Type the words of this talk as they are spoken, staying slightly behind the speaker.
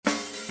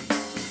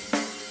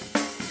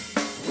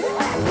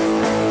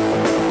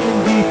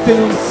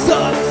film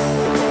sucks.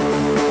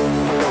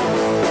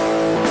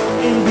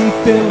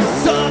 Indie film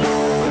sucks.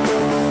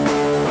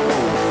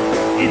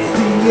 It's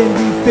the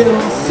Indie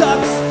Film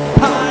Sucks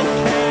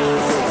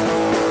podcast.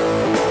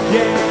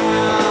 Yeah.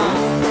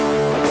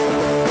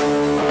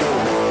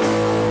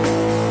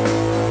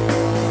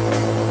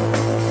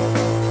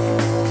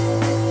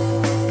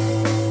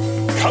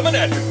 Coming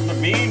at you from the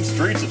mean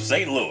streets of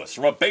St. Louis,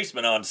 from a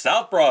basement on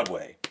South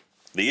Broadway,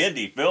 the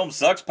Indie Film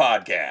Sucks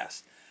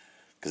podcast.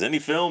 Because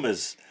indie film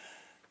it's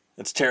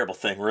a terrible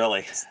thing,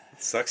 really.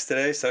 Sucks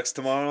today, sucks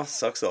tomorrow,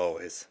 sucks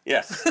always.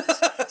 Yes.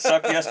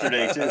 Sucked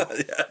yesterday, too.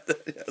 Yeah,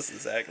 yes,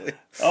 exactly.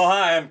 Oh,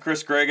 hi, I'm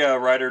Chris Grega,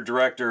 writer,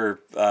 director,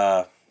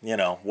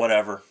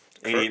 whatever.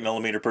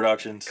 88mm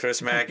Productions.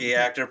 Chris Mackey,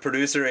 actor,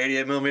 producer,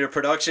 88mm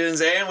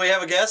Productions, and we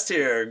have a guest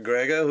here,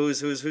 Grega, who's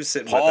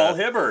sitting with us? Paul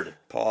Hibbard.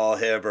 Paul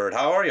Hibbard.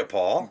 How are you,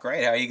 Paul?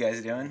 Great. How are you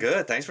guys doing?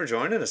 Good. Thanks for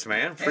joining us,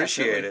 man.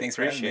 Appreciate it. Thanks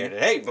for having me.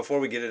 Hey,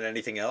 before we get into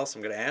anything else,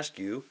 I'm going to ask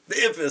you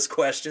the infamous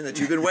question that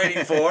you've been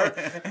waiting for.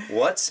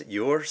 What's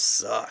your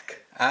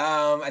suck?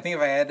 I think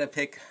if I had to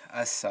pick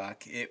a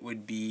suck, it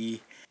would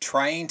be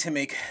trying to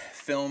make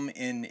film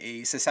in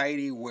a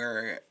society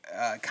where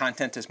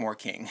content is more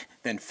king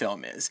than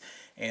film is.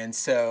 And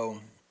so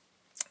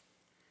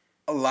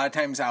a lot of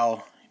times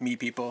I'll meet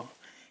people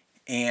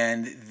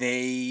and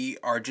they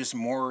are just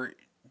more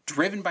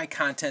driven by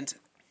content,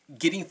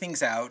 getting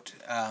things out,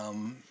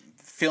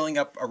 filling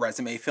up a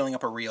resume, filling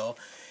up a reel.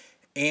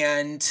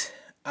 And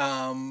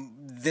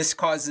this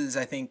causes,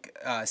 I think,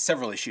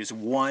 several issues.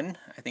 One,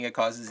 I think it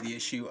causes the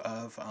issue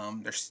of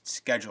their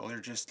schedule. They're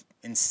just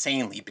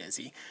insanely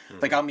busy. Mm-hmm.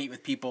 Like I'll meet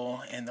with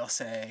people and they'll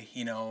say,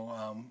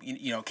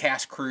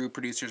 cast, crew,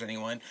 producers,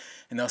 anyone,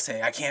 and they'll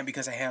say, I can't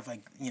because I have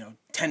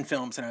 10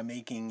 films that I'm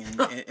making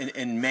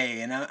in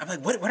May. And I'm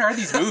like, what are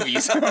these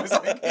movies? I was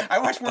like, I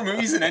watch more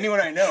movies than anyone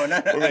I know.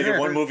 We're making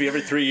one movie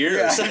every 3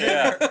 years.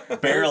 Yeah,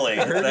 barely.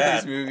 I heard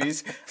of these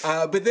movies.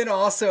 But then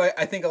also,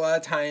 I think a lot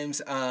of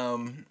times,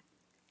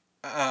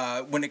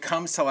 when it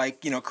comes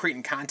to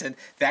creating content,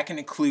 that can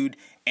include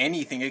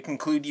anything. It can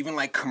include even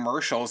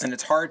commercials, and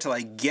it's hard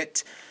to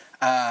get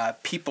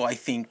people, I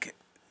think,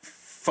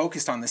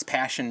 focused on this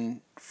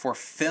passion for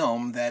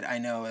film that I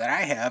know that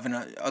I have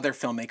and other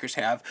filmmakers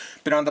have.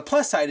 But on the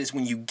plus side is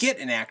when you get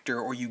an actor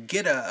or you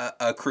get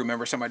a crew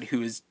member, somebody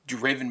who is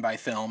driven by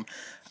film,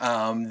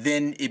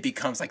 then it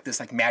becomes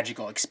this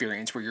magical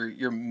experience where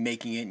you're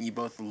making it and you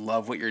both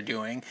love what you're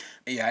doing.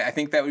 Yeah, I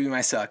think that would be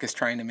my suck, is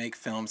trying to make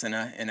films in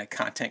a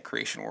content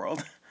creation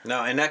world.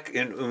 No, and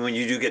when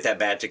you do get that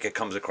magic, it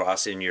comes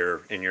across in your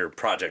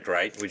project,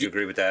 right? Would you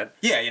agree with that?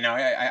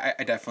 Yeah,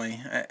 I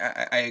definitely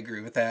I agree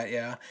with that.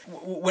 Yeah,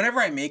 whenever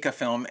I make a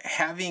film,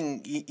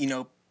 having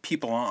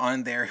people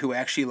on there who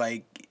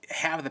actually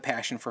have the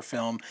passion for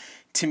film,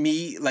 to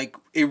me,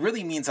 it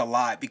really means a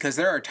lot, because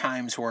there are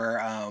times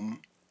where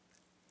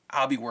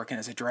I'll be working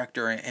as a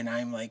director and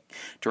I'm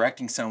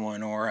directing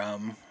someone or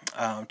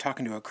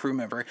talking to a crew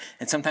member,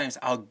 and sometimes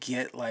I'll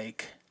get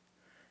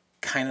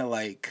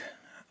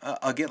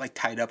I'll get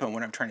tied up on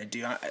what I'm trying to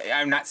do.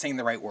 I'm not saying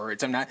the right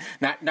words. I'm not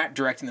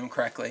directing them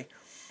correctly.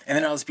 And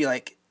then I'll just be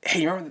like,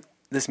 hey, you remember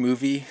this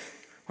movie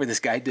where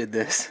this guy did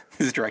this,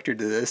 this director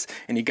did this,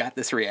 and he got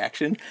this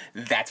reaction?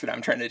 That's what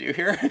I'm trying to do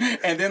here.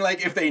 And then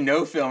if they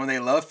know film and they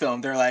love film,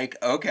 they're like,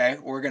 okay,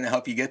 we're going to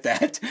help you get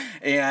that.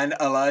 And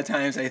a lot of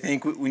times I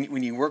think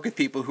when you work with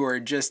people who are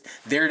just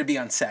there to be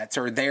on sets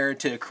or there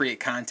to create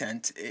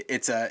content,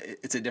 it's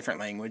a different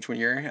language when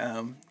you're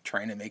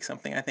trying to make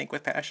something, I think,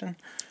 with passion.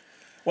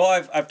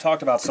 Well, I've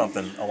talked about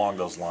something along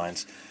those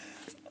lines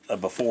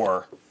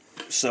before.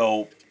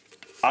 So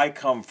I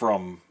come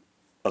from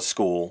a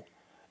school,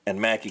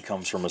 and Mackie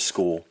comes from a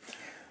school,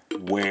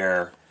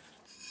 where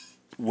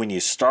when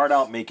you start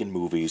out making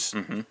movies,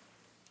 mm-hmm.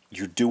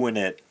 you're doing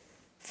it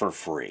for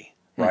free,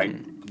 right?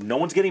 Mm-hmm. No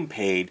one's getting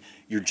paid.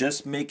 You're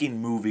just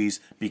making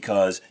movies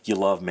because you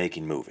love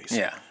making movies.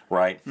 Yeah.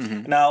 Right?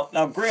 Mm-hmm. Now,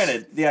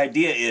 granted, the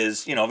idea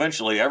is,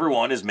 eventually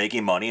everyone is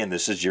making money, and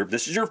this is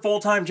your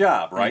full-time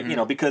job, right?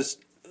 Mm-hmm. Because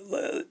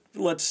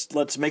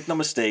let's make no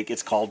mistake,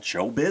 it's called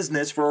show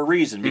business for a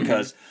reason,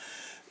 because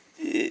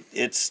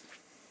it's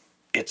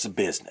a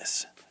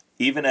business.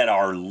 Even at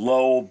our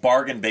low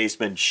bargain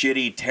basement,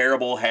 shitty,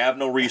 terrible, have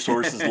no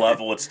resources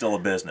level, it's still a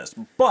business.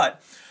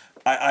 But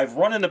I've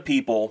run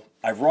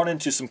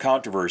into some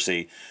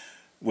controversy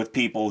with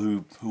people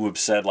who have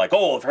said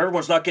if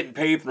everyone's not getting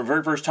paid from the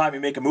very first time you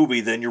make a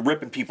movie, then you're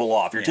ripping people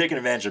off. You're taking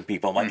advantage of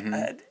people. I'm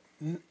like,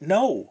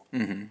 no,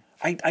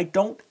 I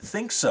don't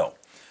think so.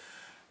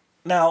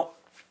 Now,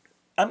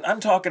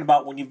 I'm talking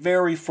about when you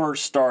very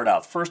first start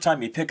out. The first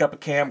time you pick up a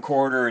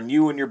camcorder and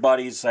you and your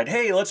buddies decide,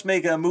 hey, let's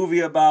make an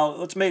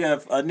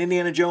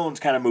Indiana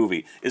Jones kind of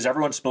movie. Is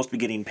everyone supposed to be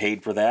getting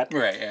paid for that?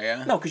 Right,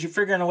 yeah. No, because you're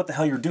figuring out what the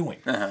hell you're doing.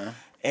 Uh-huh.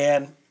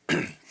 And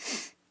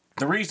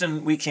the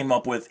reason we came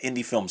up with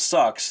Indie Film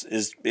Sucks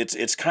is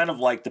it's kind of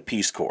like the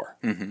Peace Corps,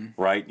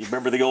 right? You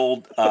remember the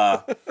old,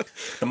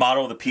 the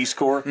motto of the Peace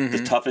Corps,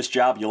 the toughest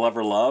job you'll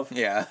ever love?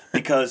 Yeah.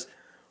 Because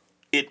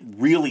it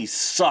really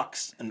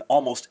sucks in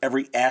almost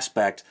every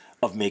aspect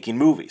of making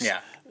movies. Yeah.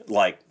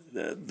 like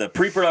the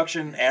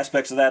pre-production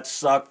aspects of that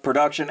suck,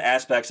 production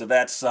aspects of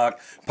that suck,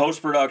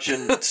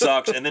 post-production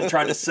sucks, and then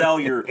trying to sell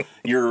your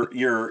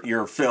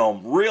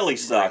film really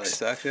sucks. Really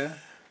sucks, yeah.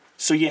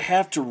 So you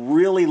have to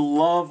really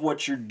love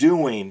what you're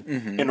doing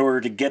in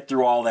order to get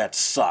through all that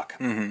suck,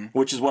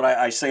 which is what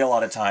I say a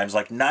lot of times.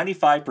 Like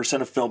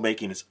 95% of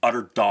filmmaking is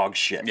utter dog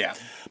shit. Yeah.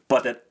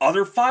 But that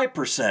other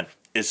 5%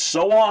 is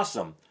so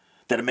awesome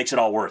that it makes it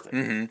all worth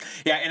it.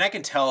 Yeah, and I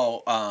can tell,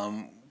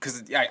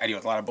 because I deal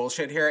with a lot of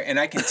bullshit here, and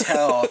I can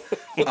tell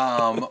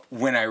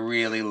when I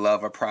really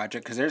love a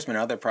project, because there's been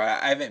other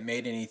I haven't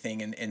made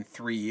anything in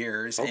 3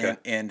 years, Okay.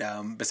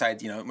 and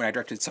besides, when I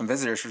directed Some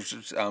Visitors, which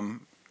was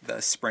the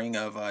spring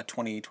of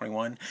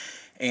 2021,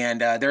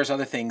 and there's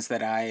other things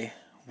that I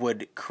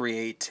would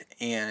create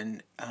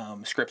and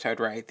scripts I'd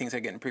write, things I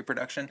get in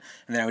pre-production,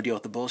 and then I would deal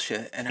with the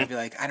bullshit, and I'd be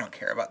like, I don't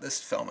care about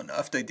this film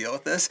enough to deal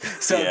with this.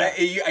 So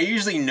I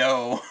usually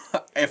know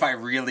if I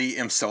really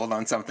am sold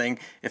on something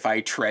if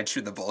I trudge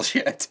through the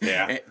bullshit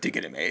to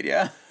get it made.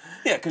 Yeah,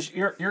 because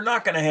you're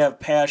not going to have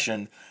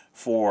passion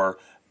for,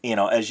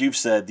 as you've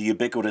said, the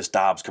ubiquitous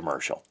Dobbs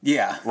commercial.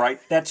 Yeah. Right?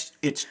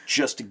 It's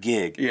just a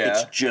gig. Yeah.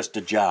 It's just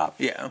a job.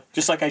 Yeah.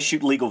 Just like I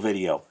shoot legal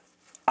video.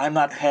 I'm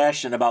not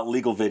passionate about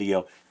legal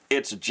video.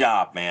 It's a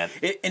job, man.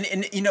 And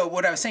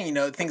what I was saying,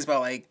 things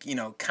about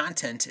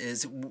content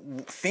is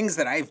things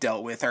that I've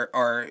dealt with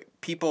are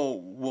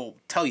people will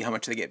tell you how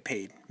much they get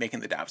paid making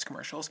the Dobbs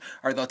commercials,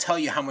 or they'll tell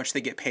you how much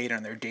they get paid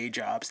on their day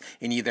jobs,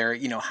 and either,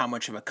 how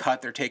much of a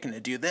cut they're taking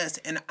to do this.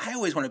 And I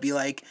always want to be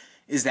like,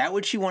 is that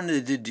what you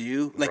wanted to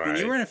do? Like when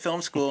you were in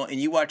film school and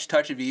you watched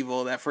Touch of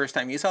Evil that first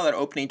time, you saw that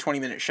opening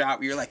 20-minute shot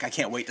where you're like, I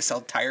can't wait to sell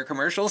tire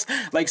commercials.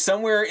 Like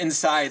somewhere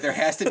inside there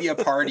has to be a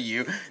part of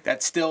you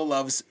that still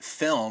loves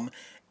film.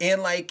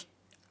 And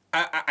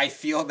I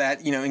feel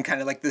that, in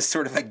kind of like this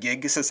sort of a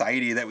gig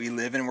society that we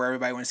live in where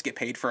everybody wants to get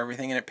paid for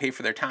everything and pay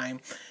for their time,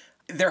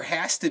 there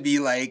has to be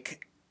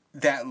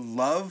that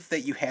love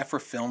that you have for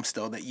film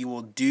still, that you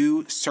will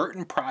do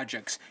certain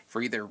projects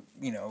for either,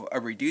 a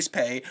reduced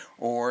pay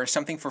or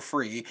something for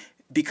free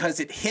because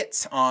it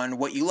hits on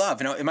what you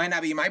love. It might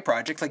not be my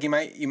project. Like you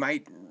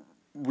might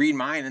read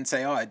mine and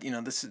say,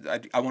 this is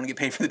I want to get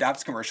paid for the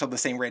Dobbs commercial the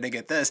same rate I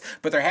get this,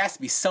 but there has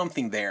to be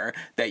something there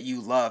that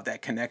you love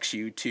that connects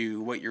you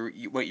to what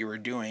you were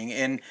doing.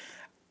 And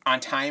on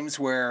times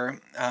where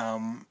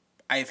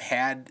I've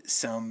had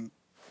some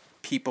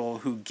people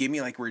who give me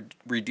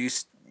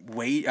reduced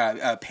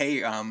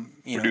pay,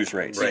 reduced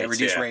rates.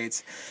 Reduced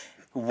rates.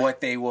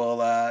 What they will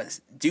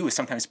do is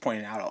sometimes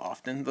point it out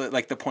often,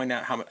 like to point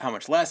out how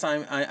much less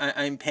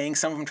I'm paying.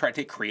 Some of them try to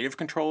take creative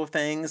control of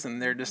things,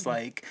 and they're just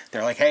like,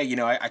 hey,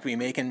 I could be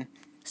making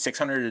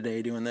 $600 a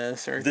day doing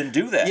this, or then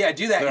do that. Yeah,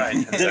 do that. Right.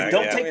 Then Exactly,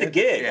 don't take the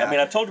gig. Yeah. I mean,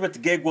 I've told you what the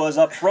gig was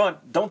up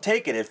front. Don't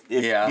take it if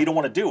you don't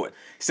want to do it.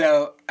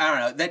 So I don't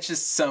know. That's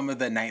just some of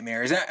the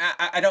nightmares.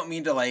 I don't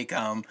mean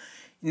to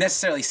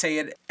necessarily say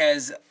it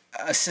as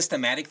a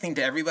systematic thing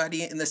to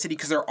everybody in the city,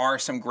 because there are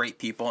some great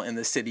people in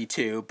the city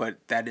too, but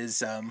that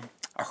is a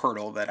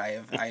hurdle that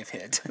I have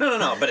hit.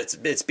 No, but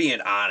it's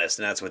being honest,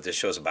 and that's what this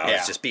show's about. Yeah.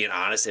 It's just being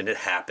honest, and it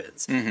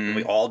happens. And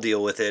we all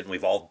deal with it, and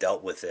we've all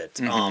dealt with it.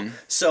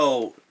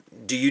 So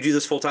do you do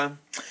this full time?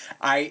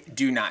 I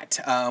do not.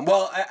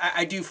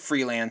 I do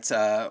freelance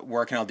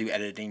work, and I'll do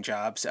editing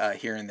jobs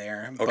here and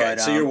there. Okay,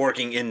 but, so you're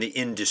working in the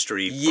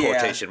industry,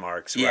 quotation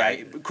marks,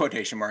 right? Yeah,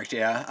 quotation marks,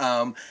 yeah.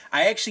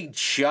 I actually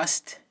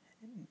just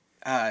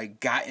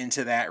got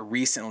into that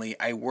recently.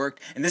 I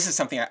worked, and this is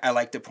something I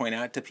like to point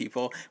out to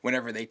people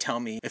whenever they tell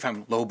me if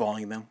I'm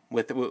lowballing them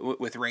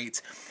with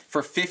rates.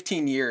 For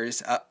 15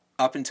 years,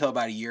 up until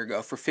about a year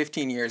ago, for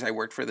 15 years, I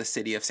worked for the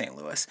city of St.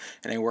 Louis,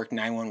 and I worked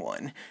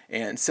 911.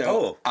 And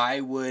so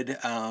I would,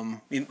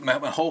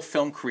 my whole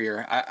film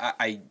career,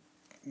 I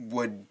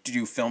would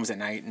do films at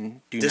night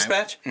and do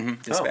Dispatch?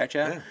 Dispatch,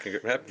 yeah.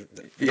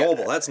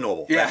 Noble, that's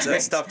noble. Yeah.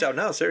 That's tough job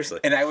now, seriously.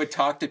 And I would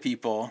talk to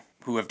people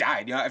who have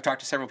died. I've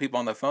talked to several people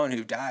on the phone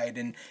who've died,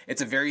 and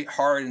it's a very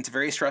hard and it's a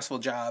very stressful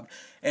job.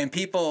 And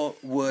people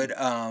would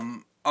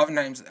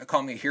oftentimes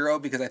call me a hero,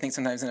 because I think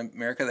sometimes in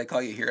America they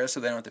call you a hero so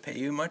they don't have to pay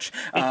you much.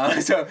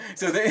 So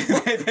they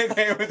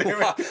would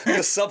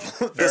the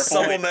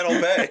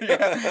supplemental pay.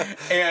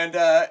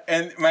 Yeah.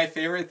 And my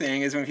favorite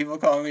thing is when people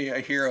call me a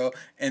hero,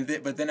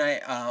 but then I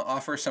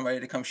offer somebody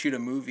to come shoot a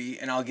movie,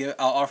 and I'll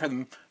offer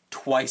them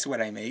twice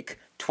what I make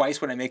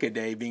a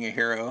day being a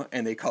hero,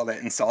 and they call that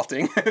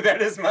insulting.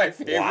 That is my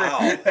favorite.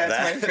 Wow.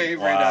 That's my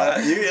favorite. Wow.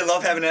 You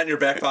love having that in your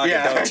back pocket,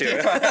 don't you?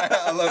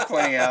 I love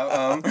pointing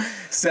out.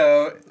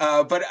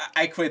 But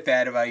I quit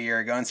that about a year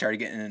ago and started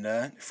getting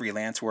into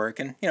freelance work,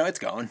 and it's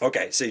going.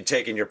 Okay, so you're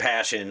taking your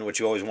passion, what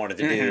you always wanted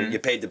to do, you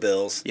paid the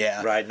bills,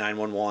 yeah, right?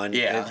 911,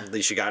 yeah. At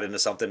least you got into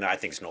something that I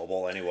think is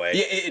noble anyway.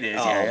 Yeah, it is.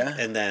 Yeah.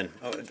 And then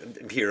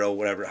hero,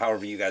 whatever,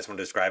 however you guys want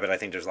to describe it. I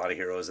think there's a lot of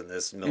heroes in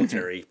this: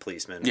 military,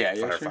 policemen,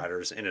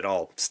 firefighters, and it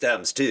all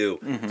stems to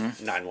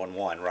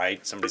 911,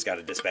 right? Somebody's got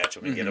to dispatch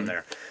them and get them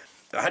there.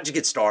 how'd you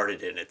get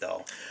started in it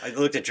though? I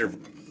looked at your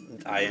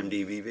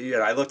IMDb,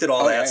 I looked at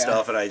all that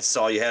stuff, and I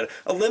saw you had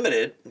a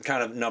limited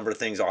kind of number of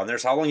things on there.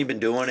 So how long you been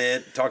doing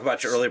it? Talk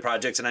about your early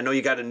projects, and I know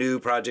you got a new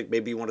project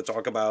maybe you want to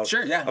talk about.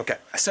 Sure, yeah. Okay.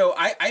 So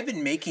I've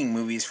been making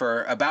movies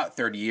for about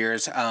 30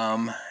 years.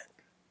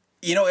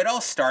 You know, it all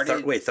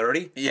started... Wait,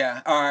 30?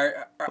 Yeah.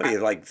 What are you,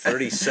 like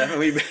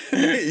 37?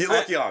 You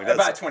look young.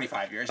 About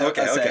 25 years.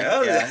 Okay, I'll okay. say.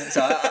 Oh, yeah.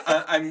 So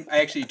I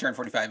actually turned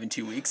 45 in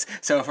 2 weeks.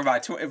 So for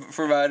about...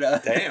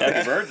 Damn,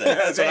 happy birthday.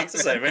 That's what I have to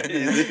say, man.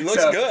 It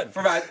looks good. For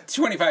about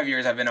 25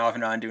 years, I've been off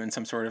and on doing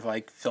some sort of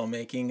like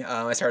filmmaking.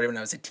 I started when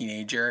I was a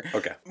teenager.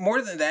 Okay.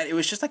 More than that, it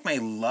was just like my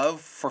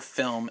love for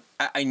film.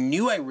 I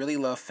knew I really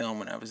loved film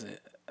when I was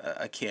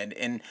a kid,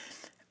 and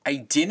I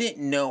didn't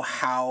know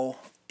how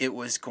it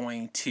was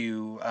going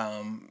to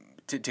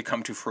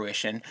come to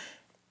fruition.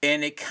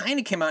 And it kind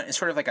of came out in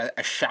sort of like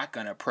a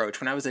shotgun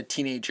approach. When I was a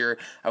teenager,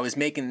 I was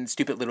making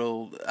stupid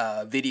little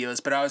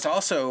videos, but I was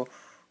also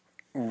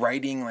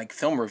writing like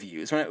film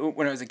reviews.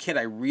 When I was a kid,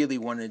 I really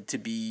wanted to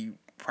be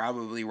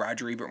probably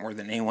Roger Ebert more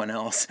than anyone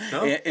else.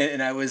 Oh.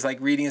 And I was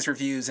like reading his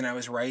reviews, and I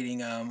was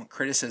writing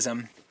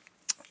criticism.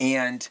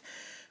 And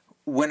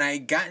when I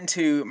got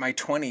into my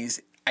 20s,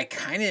 I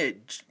kind of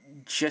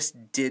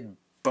just did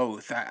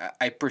both.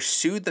 I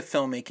pursued the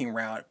filmmaking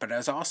route, but I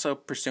was also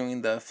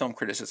pursuing the film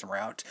criticism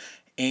route.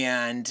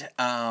 And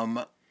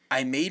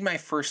I made my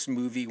first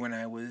movie when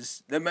I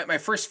was... My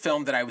first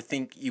film that I would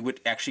think you would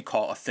actually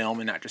call a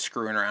film and not just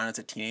screwing around as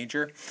a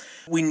teenager.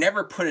 We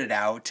never put it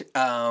out,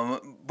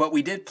 but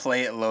we did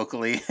play it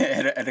locally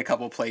at a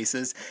couple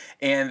places.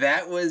 And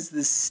that was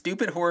this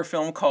stupid horror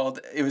film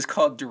called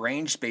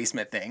Deranged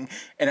Basement Thing.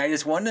 And I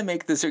just wanted to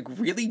make this like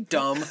really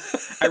dumb...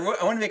 I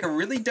wanted to make a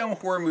really dumb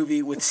horror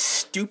movie with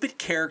stupid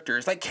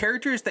characters. Like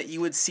characters that you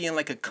would see in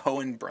like a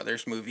Coen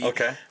Brothers movie.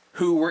 Okay.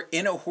 Who were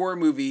in a horror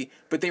movie,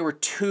 but they were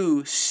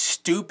too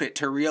stupid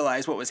to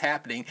realize what was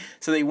happening.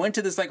 So they went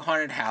to this like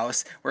haunted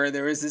house where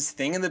there was this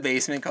thing in the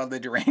basement called the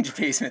Deranged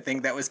Basement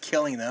Thing that was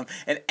killing them.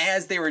 And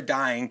as they were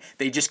dying,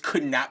 they just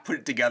could not put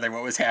it together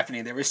what was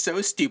happening. They were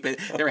so stupid.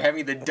 They were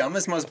having the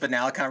dumbest, most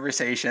banal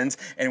conversations.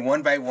 And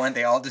one by one,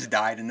 they all just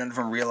died and none of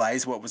them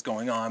realized what was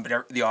going on.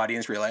 But the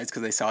audience realized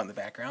because they saw it in the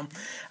background.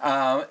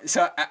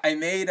 So I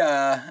made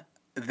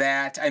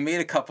that. I made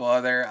a couple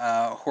other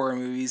horror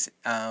movies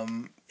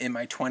in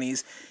my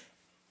 20s.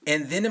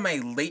 And then in my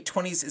late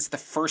 20s is the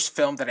first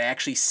film that I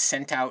actually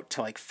sent out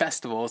to like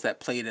festivals that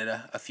played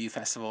at a few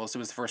festivals. It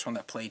was the first one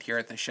that played here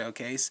at the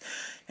Showcase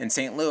in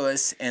St.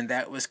 Louis, and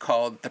that was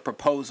called The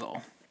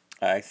Proposal.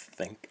 I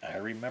think I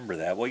remember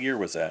that. What year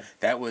was that?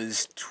 That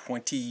was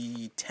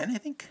 2010, I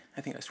think.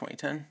 I think it was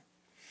 2010.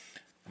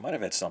 I might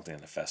have had something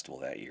in the festival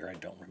that year. I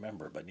don't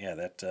remember, but yeah,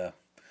 that...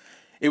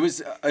 It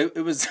was.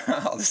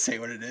 I'll just say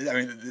what it is. I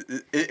mean,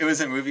 it was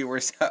a movie where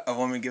a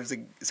woman gives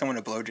someone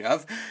a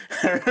blowjob.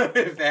 I don't know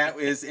if that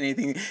was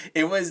anything.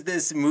 It was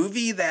this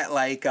movie that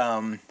like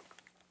I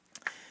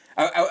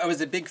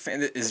was a big fan.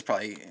 This is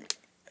probably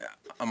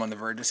I'm on the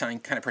verge of sounding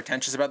kind of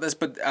pretentious about this,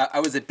 but I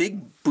was a big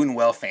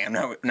Buñuel fan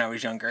when I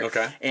was younger.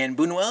 Okay. And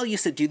Buñuel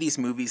used to do these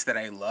movies that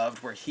I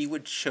loved, where he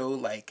would show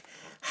like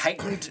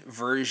heightened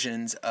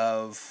versions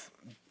of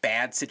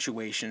bad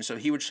situations. So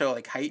he would show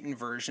like heightened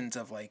versions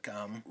of like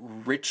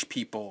rich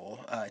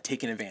people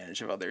taking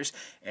advantage of others,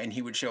 and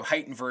he would show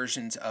heightened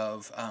versions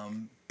of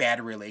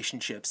bad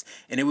relationships,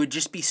 and it would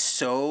just be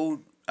so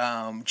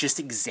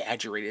just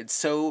exaggerated,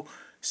 so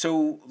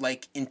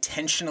like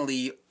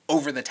intentionally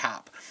over the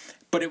top.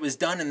 But it was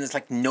done in this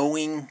like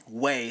knowing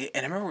way.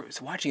 And I remember I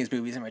was watching his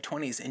movies in my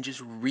 20s and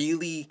just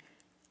really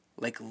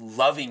like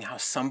loving how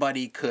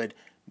somebody could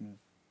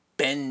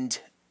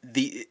bend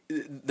the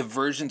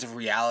versions of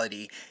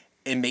reality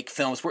and make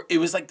films where it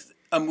was like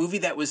a movie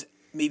that was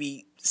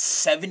maybe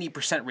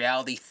 70%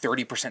 reality,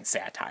 30%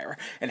 satire,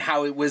 and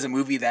how it was a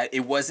movie that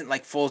it wasn't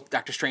like full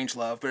Dr.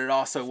 Strangelove, but it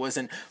also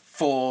wasn't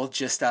full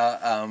just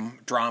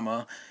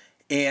drama.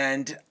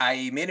 And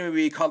I made a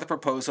movie called The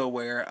Proposal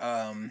where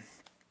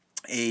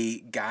a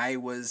guy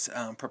was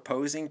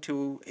proposing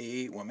to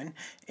a woman,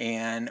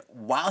 and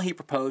while he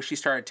proposed, she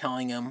started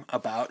telling him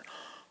about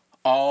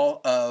all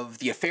of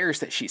the affairs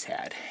that she's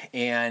had,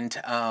 and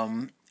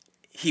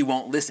he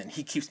won't listen.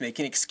 He keeps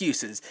making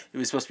excuses. It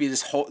was supposed to be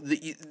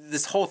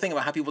this whole thing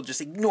about how people just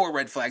ignore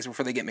red flags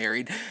before they get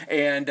married,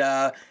 and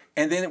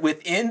then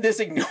within this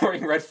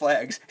ignoring red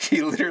flags,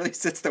 she literally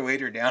sits the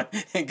waiter down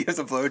and gives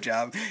a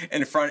blowjob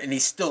in front, and he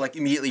still like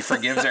immediately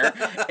forgives her.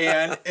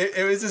 And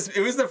it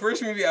was the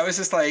first movie I was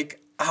just like,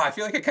 I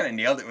feel like I kind of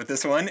nailed it with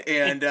this one.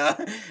 And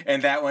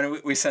that one,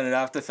 we sent it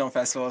off to film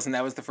festivals, and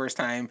that was the first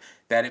time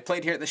that it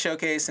played here at the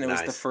Showcase, and it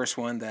was the first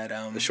one that...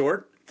 The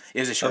short? It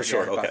was a short,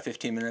 okay. about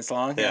 15 minutes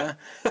long. Yeah.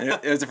 And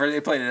it was the first.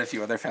 They played it at a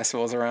few other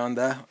festivals around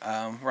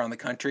the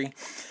country.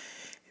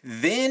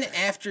 Then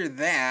after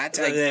that...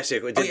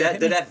 Did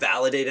that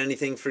validate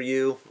anything for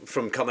you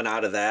from coming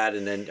out of that?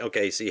 And then,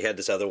 okay, so you had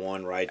this other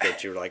one, right,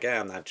 that you were like,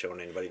 I'm not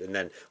showing anybody. And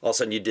then all of a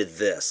sudden you did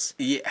this.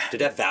 Yeah.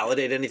 Did that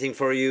validate anything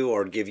for you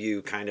or give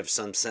you kind of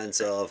some sense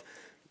of,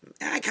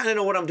 I kind of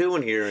know what I'm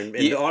doing here, and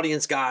the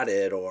audience got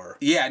it, or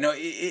yeah, no,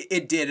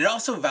 it did. It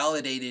also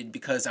validated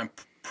because I'm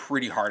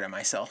pretty hard on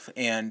myself,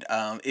 and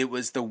it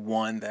was the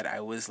one that I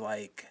was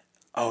like,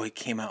 oh, it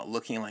came out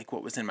looking like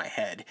what was in my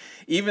head.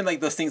 Even like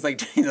those things like,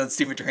 the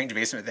stupid Deranged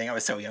Basement thing. I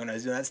was so young when I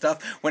was doing that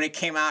stuff. When it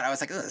came out, I was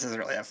like, oh, this isn't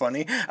really that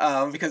funny,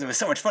 because it was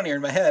so much funnier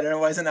in my head. And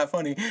why isn't that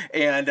funny?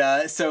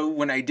 And so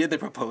when I did the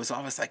proposal,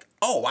 I was like,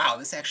 oh wow,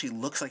 this actually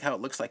looks like how it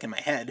looks like in my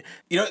head.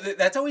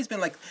 That's always been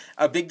like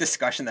a big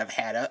discussion that I've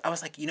had. I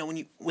was like,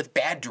 with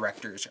bad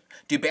directors,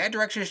 do bad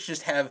directors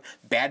just have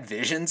bad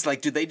visions?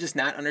 Like, do they just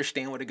not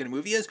understand what a good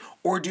movie is,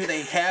 or do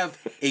they have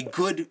a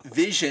good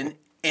vision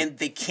and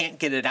they can't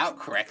get it out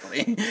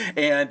correctly?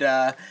 And,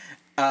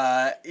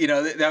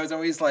 that was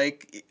always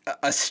like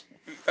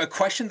a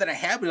question that I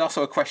had, but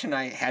also a question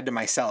I had to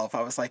myself.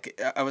 I was like,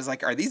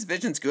 are these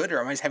visions good, or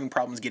am I just having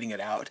problems getting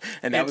it out?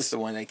 And that was the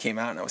one that came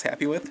out and I was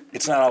happy with.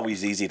 It's not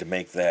always easy to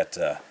make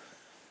that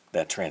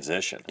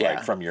transition,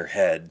 right? From your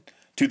head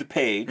to the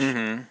page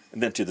and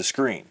then to the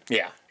screen.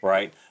 Yeah.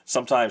 Right?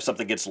 Sometimes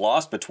something gets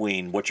lost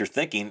between what you're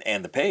thinking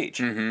and the page.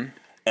 Mm-hmm.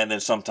 And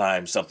then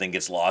sometimes something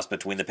gets lost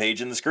between the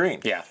page and the screen.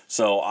 Yeah.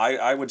 So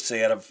I would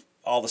say out of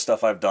all the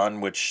stuff I've done,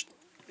 which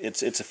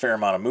it's a fair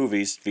amount of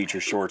movies,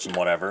 feature shorts and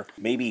whatever,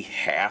 maybe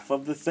half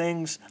of the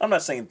things, I'm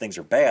not saying things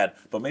are bad,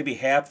 but maybe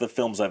half the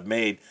films I've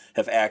made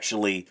have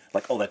actually,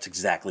 like, oh, that's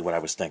exactly what I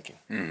was thinking.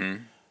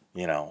 Mm-hmm.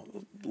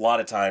 A lot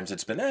of times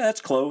it's been,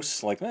 it's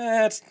close. Like,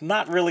 it's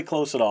not really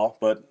close at all.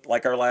 But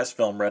like our last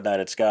film, Red Night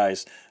at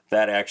Skies,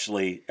 that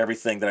actually,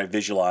 everything that I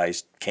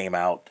visualized came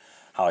out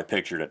how I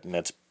pictured it. And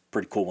that's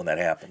pretty cool when that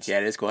happens. Yeah,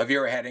 it is cool. Have you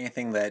ever had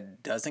anything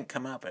that doesn't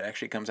come out but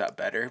actually comes out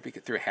better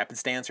through a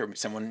happenstance, or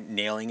someone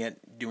nailing it,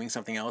 doing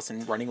something else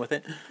and running with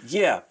it?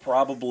 Yeah,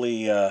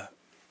 probably the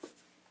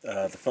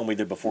film we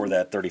did before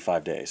that,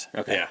 35 Days.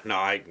 Okay. Yeah,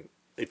 no,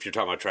 if you're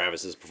talking about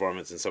Travis's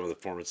performance and some of the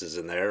performances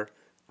in there,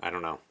 I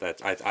don't know.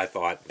 I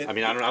thought,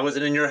 I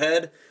wasn't in your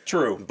head.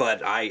 True.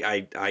 But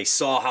I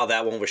saw how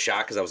that one was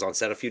shot because I was on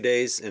set a few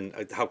days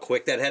and how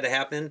quick that had to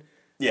happen.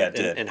 Yeah, it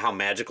did. And how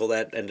magical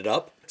that ended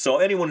up. So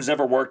anyone who's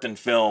ever worked in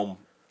film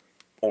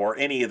or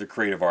any of the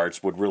creative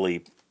arts would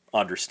really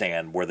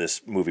understand where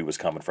this movie was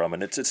coming from,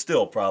 and it's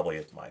still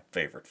probably my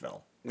favorite film.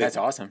 That's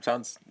awesome.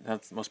 Sounds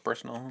most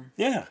personal.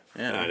 Yeah.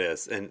 Yeah, it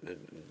is.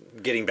 And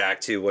getting back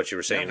to what you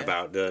were saying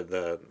about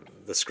the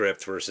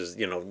script versus,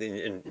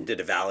 and did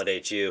it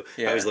validate you?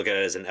 Yeah. I always look at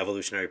it as an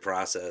evolutionary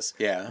process.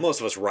 Yeah. Most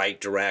of us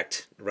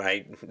direct,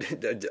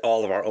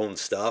 all of our own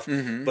stuff.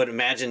 Mm-hmm. But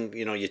imagine,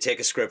 you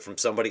take a script from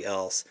somebody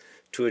else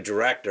to a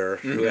director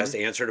who has to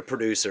answer to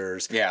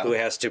producers, who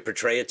has to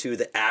portray it to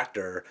the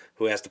actor,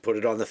 who has to put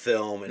it on the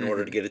film in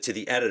order to get it to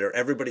the editor.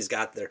 Everybody's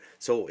got their...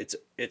 So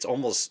it's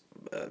almost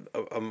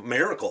a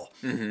miracle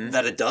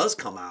that it does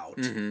come out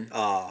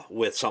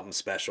with something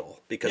special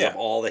because of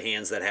all the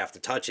hands that have to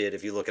touch it.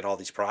 If you look at all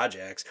these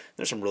projects,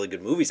 there's some really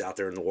good movies out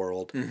there in the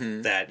world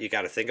that you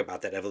got to think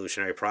about that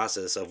evolutionary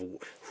process of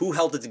who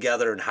held it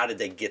together and how did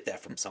they get that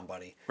from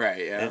somebody.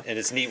 Right, yeah. And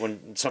it's neat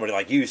when somebody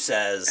like you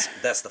says,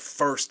 that's the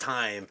first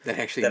time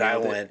that I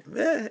went,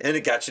 and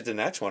it got you to the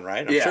next one,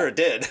 right? I'm sure it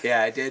did.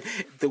 Yeah, it did.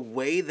 The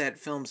way that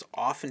films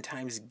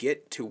oftentimes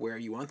get to where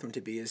you want them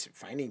to be is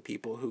finding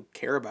people who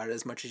care about it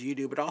as much as you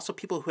do, but also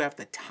people who have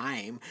the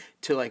time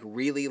to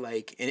really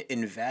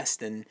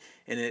invest in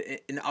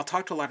it. And I'll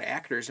talk to a lot of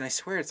actors, and I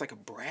swear it's like a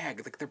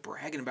brag. Like, they're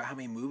bragging about how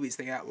many movies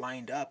they got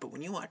lined up. But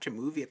when you watch a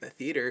movie at the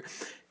theater,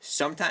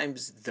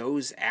 sometimes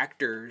those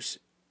actors,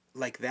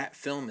 like, that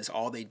film is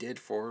all they did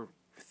for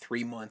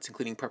 3 months,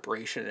 including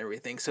preparation and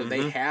everything. So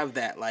they have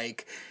that,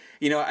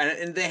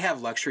 and they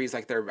have luxuries,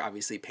 like they're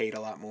obviously paid a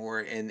lot more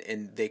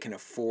and they can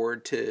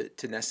afford to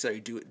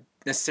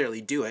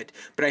necessarily do it.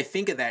 But I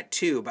think of that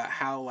too, about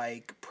how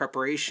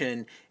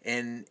preparation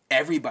and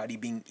everybody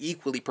being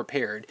equally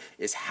prepared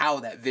is how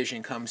that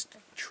vision comes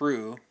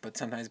true. But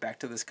sometimes back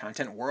to this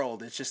content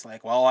world, it's just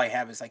like, well, all I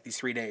have is these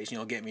 3 days,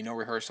 get me no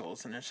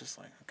rehearsals. And it's just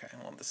like, okay,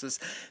 well,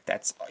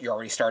 you're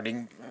already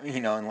starting,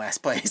 in last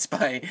place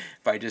by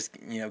just,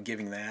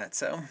 giving that.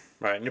 So.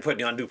 Right. And you're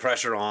putting undue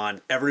pressure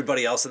on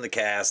everybody else in the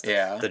cast,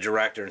 the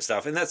director and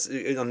stuff. And that's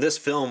on this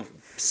film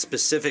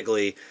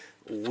specifically.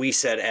 We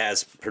said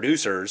as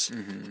producers,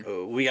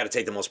 we got to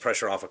take the most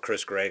pressure off of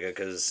Chris Grega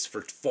because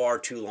for far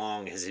too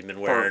long has he been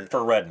wearing...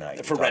 For Red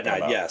Night. For Red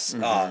Night, yes.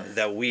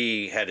 That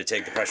we had to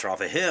take the pressure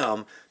off of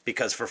him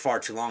because for far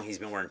too long he's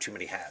been wearing too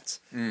many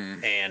hats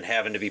and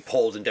having to be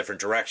pulled in different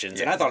directions.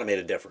 Yeah. And I thought it made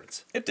a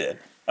difference. It did.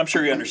 I'm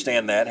sure you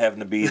understand that, having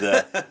to be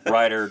the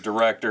writer,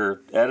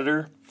 director,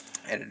 editor.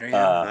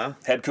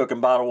 Head cook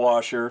and bottle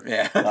washer,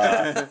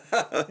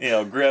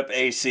 grip,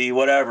 AC,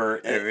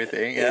 whatever.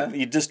 Everything,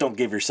 you just don't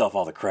give yourself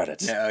all the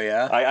credits. Oh,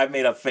 yeah. I've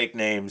made up fake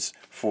names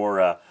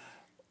for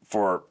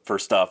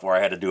stuff where I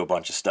had to do a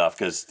bunch of stuff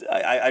because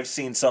I've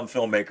seen some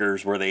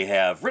filmmakers where they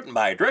have written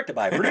by, directed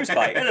by, produced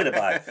by, edited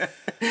by,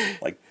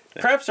 like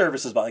craft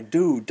services by,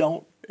 dude,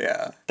 don't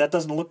Yeah. That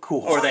doesn't look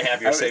cool. Or they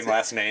have your same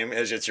last name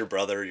as it's your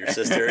brother, your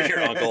sister, your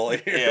uncle,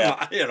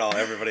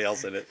 everybody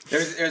else in it.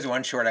 There's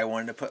one short I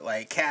wanted to put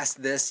like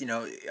cast this,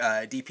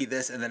 DP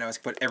this, and then I was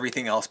put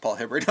everything else Paul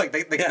Hibbard. Like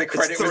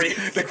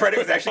the credit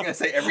was actually going to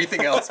say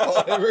everything else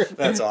Paul Hibbard.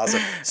 That's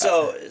awesome.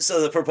 So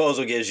the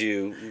proposal gives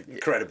you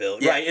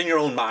credibility, right? In your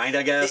own mind,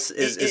 I guess.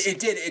 It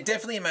did. It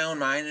definitely in my own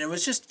mind, and it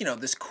was just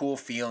this cool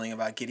feeling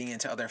about getting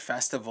into other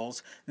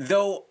festivals.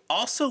 Though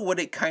also what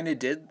it kind of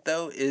did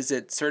though is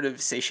it sort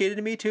of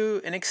satiated me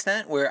to an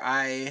extent where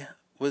I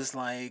was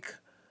like,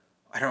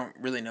 I don't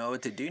really know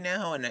what to do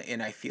now,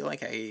 and I feel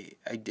like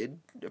I did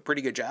a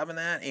pretty good job in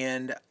that.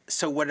 And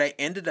so what I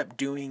ended up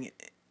doing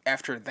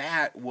after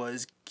that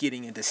was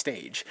getting into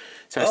stage.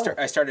 So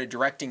I started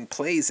directing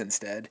plays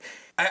instead.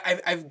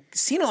 I've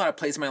seen a lot of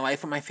plays in my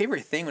life, but my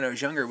favorite thing when I was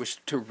younger was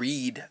to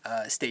read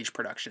stage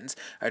productions.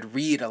 I'd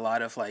read a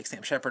lot of like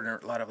Sam Shepard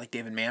and a lot of like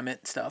David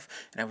Mamet stuff,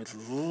 and I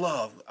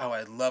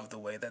love the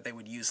way that they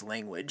would use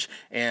language.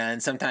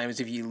 And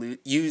sometimes if you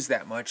use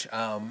that much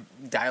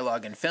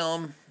dialogue in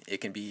film, it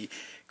can be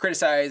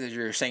criticized as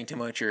you're saying too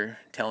much, you're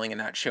telling and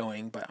not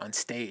showing, but on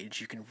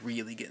stage you can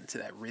really get into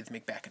that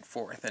rhythmic back and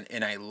forth,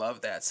 and I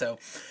love that. So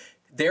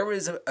there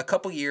was a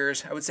couple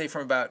years, I would say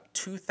from about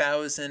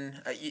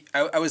 2000,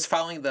 I was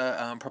following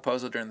the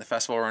proposal during the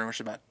festival run, which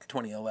was about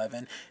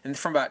 2011, and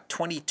from about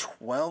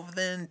 2012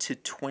 then to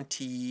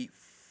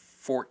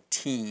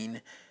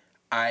 2014,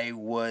 I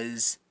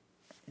was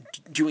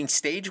doing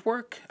stage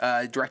work,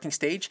 directing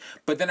stage,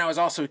 but then I was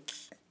also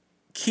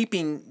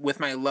keeping with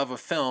my love of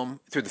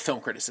film through the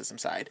film criticism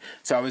side.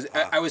 So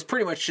I was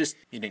pretty much just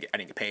I didn't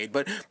get paid,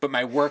 but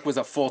my work was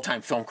a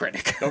full-time film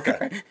critic.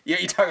 Okay. Yeah,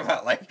 you talk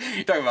about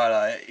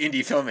indie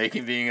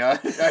filmmaking being a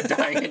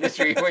dying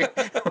industry. Wait,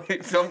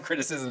 film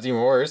criticism's even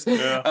worse.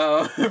 Yeah.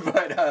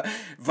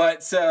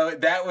 But so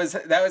that was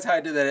how I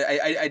did that.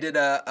 I did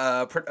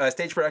a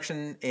stage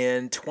production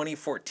in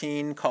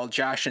 2014 called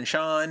Josh and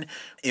Sean.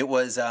 It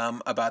was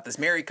about this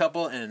married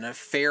couple, and an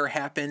affair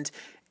happened.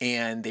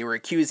 And they were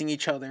accusing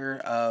each other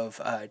of,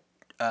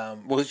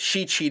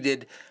 she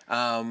cheated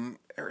through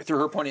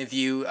her point of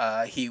view.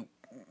 He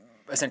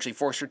essentially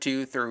forced her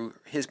to. Through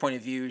his point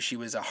of view, she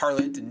was a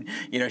harlot, and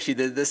she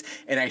did this.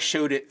 And I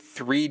showed it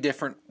three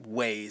different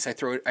ways. I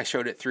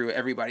showed it through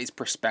everybody's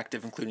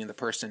perspective, including the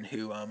person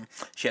who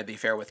she had the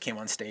affair with came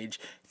on stage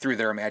through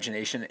their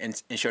imagination,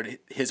 and showed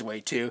it his way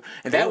too.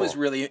 And that was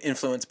really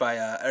influenced by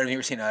I don't know if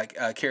you've ever seen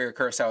Akira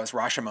Kurosawa's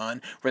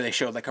Rashomon, where they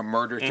showed like a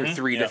murder through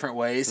three different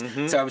ways.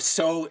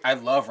 So I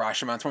love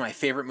Rashomon. It's one of my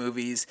favorite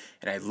movies,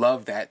 and I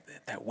love that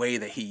way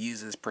that he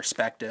uses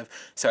perspective.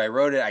 So I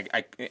wrote it.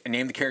 I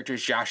named the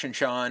characters Josh and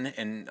Sean,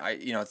 and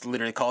it's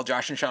literally called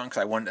Josh and Sean because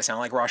I wanted to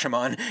sound like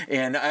Rashomon,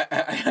 and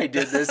I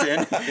did this in.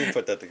 You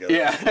put that together.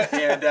 Yeah,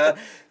 and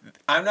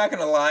I'm not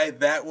gonna lie,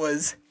 that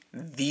was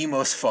the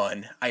most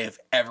fun I have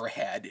ever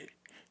had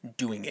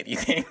doing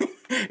anything.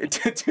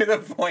 to the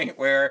point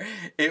where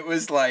it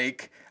was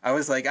like I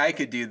was like, I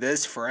could do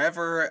this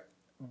forever,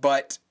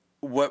 but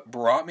what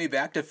brought me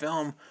back to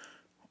film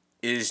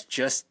is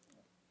just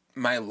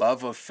my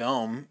love of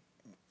film.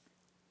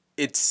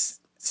 It's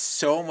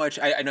so much.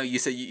 I know you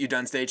said you've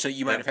done stage, so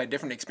you might have had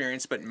different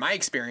experience, but my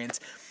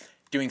experience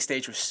doing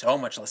stage was so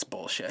much less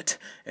bullshit.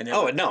 And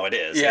it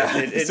is. Yeah.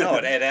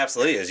 It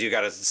absolutely is. You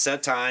got a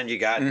set time, you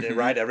got it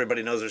right,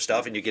 everybody knows their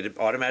stuff, and you get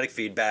automatic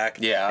feedback.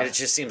 Yeah. And it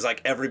just seems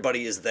like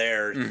everybody is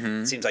there.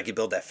 It seems like you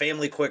build that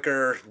family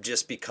quicker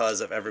just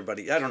because of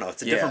everybody. I don't know,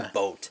 it's a different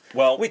boat.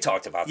 Well, we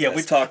talked about this. Yeah,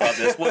 we talked about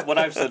this. What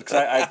I've said,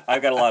 because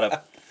I've got a lot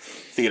of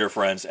theater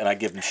friends, and I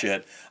give them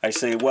shit. I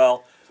say,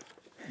 well,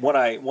 when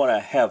I want to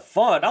have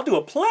fun, I'll do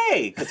a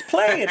play, because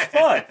play is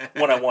fun.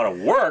 When I want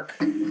to work,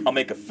 I'll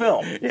make a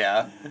film.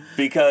 Yeah.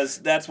 Because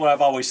that's what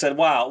I've always said.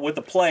 Wow, with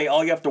the play,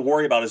 all you have to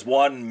worry about is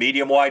one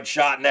medium-wide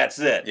shot, and that's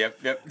it. Yep.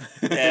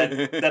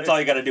 And that's all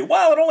you got to do.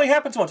 Well, it only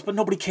happens once, but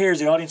nobody cares.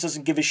 The audience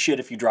doesn't give a shit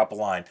if you drop a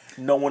line.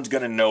 No one's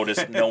going to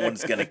notice. No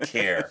one's going to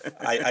care.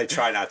 I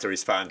try not to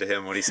respond to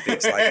him when he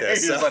speaks like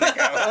this. So.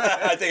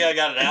 I think I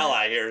got an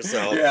ally here,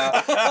 so.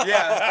 Yeah.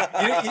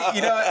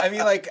 I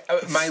mean, like,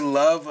 my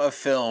love of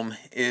film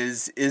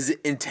is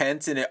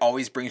intense, and it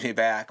always brings me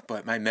back,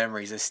 but my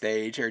memories of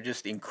stage are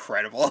just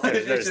incredible.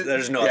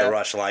 There's no other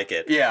rush like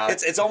it. Yeah.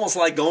 It's almost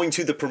like going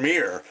to the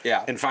premiere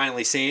and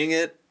finally seeing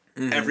it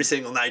every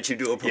single night you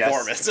do a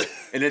performance.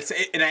 Yes.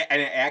 And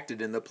I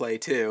acted in the play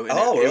too. And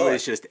really? It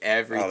was just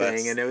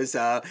everything. And it was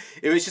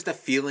just a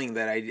feeling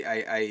that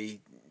I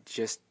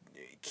just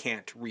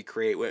can't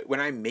recreate. When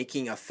I'm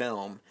making a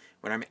film,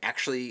 when I'm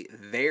actually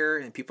there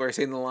and people are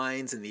saying the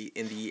lines and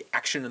the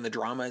action and the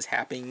drama is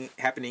happening,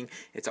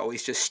 it's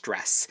always just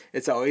stress.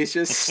 It's always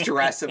just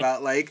stress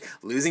about like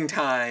losing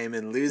time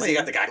and losing. Well, you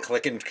got the guy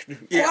clicking.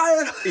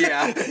 Yeah.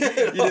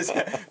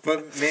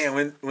 But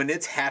man, when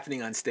it's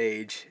happening on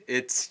stage,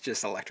 it's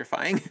just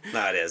electrifying.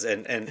 No, it is,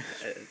 and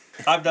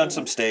I've done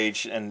some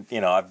stage, and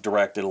I've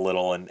directed a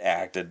little and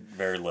acted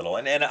very little,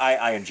 and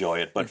I enjoy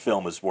it. But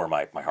film is where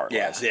my heart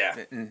lies. Yeah.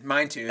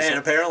 Mine too. And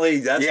apparently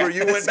that's where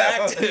you went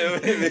back to,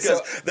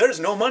 because there's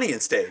no money in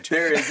stage.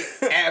 There is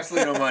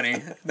absolutely no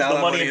money.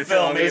 No money in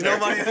film. There's no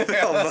money in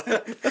film.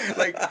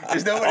 Like,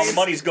 there's no money. All the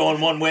money's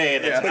going one way,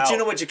 and it's But out. you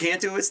know what you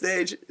can't do with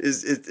stage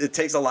is it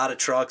takes a lot of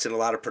trucks and a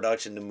lot of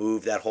production to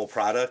move that whole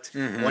product.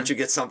 Once you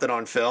get something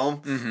on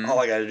film, all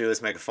I got to do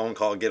is make a phone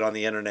call, get on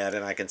the internet,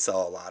 and I can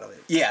sell a lot of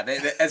it. Yeah,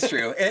 that's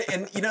true.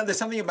 And there's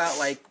something about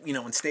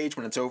on stage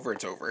when it's over,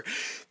 it's over.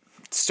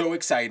 It's so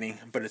exciting,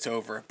 but it's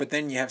over. But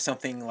then you have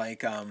something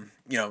like some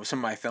of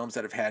my films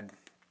that have had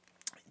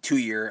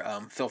 2-year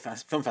film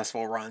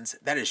festival runs.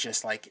 That is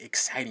just like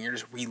exciting. You're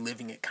just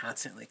reliving it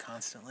constantly,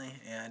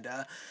 and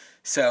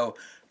so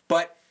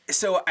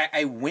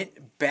I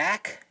went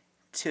back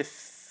to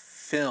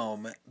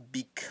film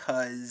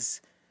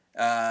because it's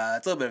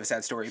a little bit of a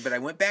sad story, but I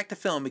went back to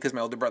film because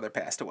my older brother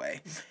passed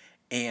away,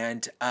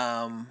 and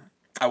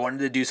I wanted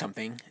to do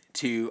something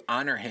to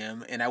honor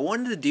him, and I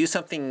wanted to do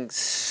something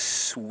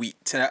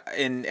sweet.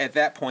 And at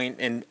that point,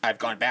 and I've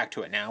gone back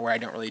to it now, where I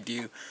don't really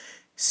do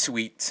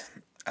sweet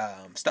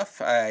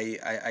stuff.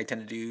 I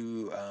tend to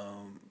do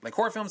like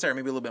horror films that are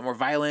maybe a little bit more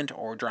violent,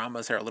 or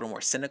dramas that are a little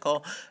more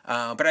cynical.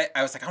 But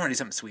I was like, I want to do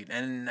something sweet,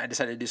 and I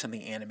decided to do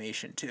something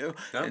animation too.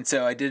 Oh. And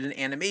so I did an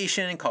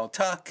animation called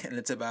Tuck, and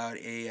it's about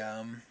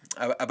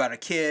a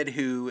kid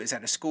who is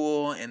at a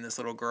school, and this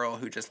little girl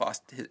who just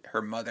lost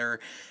her mother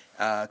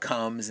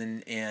comes,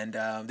 and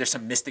there's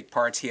some mystic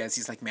parts. He has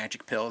these like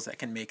magic pills that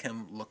can make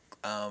him look.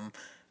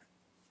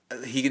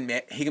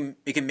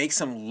 It can make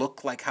some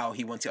look like how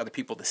he wants the other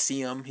people to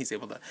see him. He's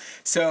able to.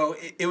 So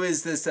it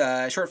was this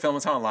short film.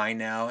 It's online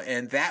now,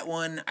 and that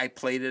one I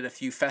played at a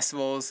few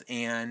festivals,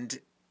 and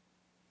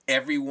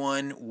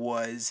everyone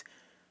was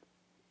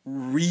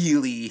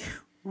really,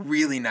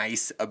 really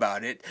nice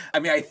about it.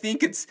 I mean, I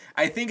think it's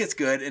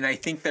good, and I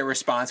think their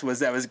response was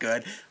that was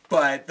good.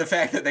 But the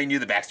fact that they knew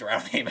the backstory, I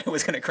don't think I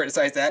was going to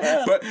criticize that.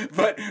 Yeah.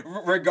 But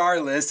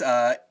regardless.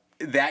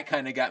 That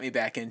kind of got me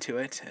back into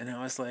it, and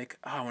I was like,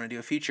 oh, I want to do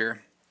a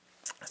feature.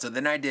 So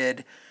then I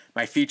did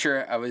my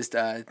feature I was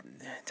telling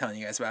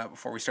you guys about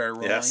before we started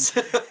rolling. Yes.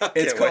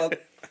 It's called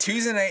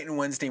Tuesday Night and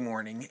Wednesday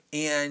Morning,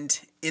 and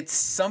it's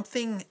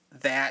something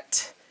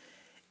that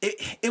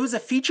it was a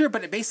feature,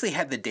 but it basically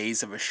had the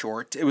days of a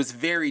short. It was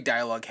very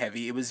dialogue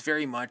heavy. It was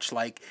very much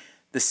like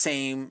the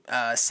same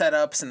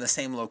setups and the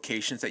same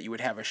locations that you would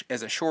have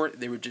as a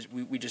short. They would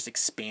we just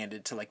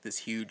expanded to like this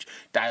huge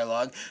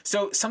dialogue.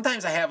 So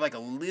sometimes I have like a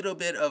little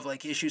bit of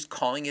like issues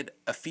calling it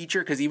a feature,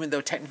 because even though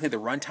technically the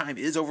runtime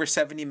is over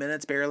 70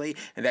 minutes barely,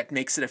 and that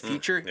makes it a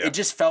feature, it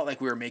just felt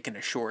like we were making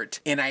a short.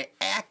 And I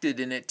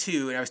acted in it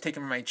too, and I was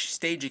taking my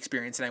stage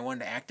experience and I wanted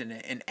to act in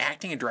it. And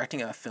acting and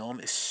directing a film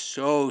is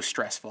so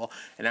stressful,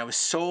 and I was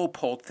so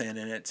pulled thin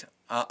in it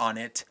on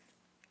it.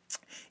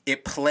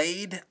 It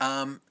played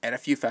at a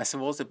few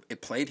festivals.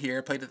 It played here.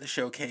 It played at the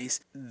Showcase.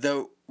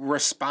 The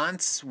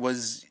response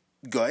was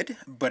good,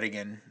 but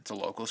again, it's a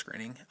local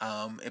screening.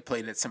 It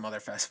played at some other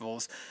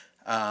festivals.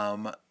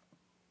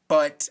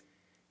 But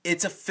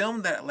it's a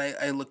film that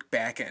I look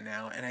back at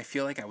now, and I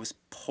feel like I was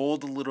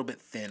pulled a little bit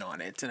thin on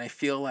it. And I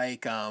feel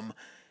like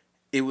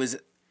it was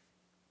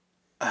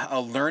a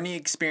learning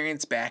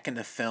experience back in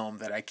the film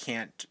that I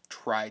can't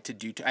try to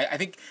do. I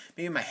think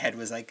maybe my head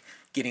was like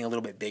getting a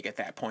little bit big at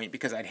that point,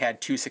 because I'd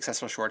had 2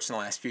 successful shorts in the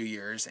last few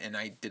years, and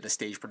I did a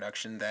stage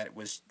production that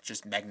was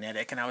just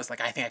magnetic, and I was like,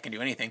 I think I can do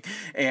anything.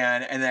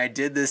 And then I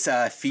did this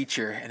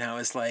feature, and I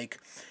was like,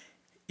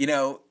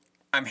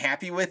 I'm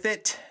happy with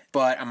it,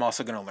 but I'm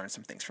also going to learn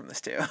some things from this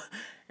too.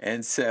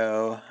 And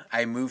so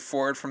I moved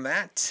forward from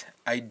that.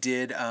 I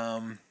did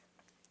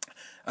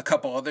a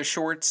couple other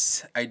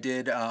shorts. I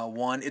did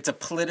one. It's a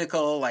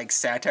political like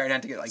satire,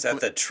 not to get like. Is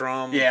that the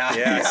Trump? Yeah.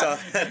 I saw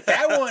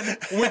that one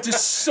went to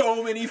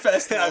so many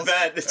festivals.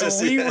 I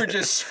bet. We were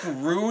just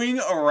screwing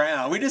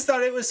around. We just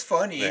thought it was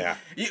funny. Yeah.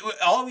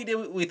 All we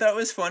did, we thought it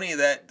was funny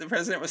that the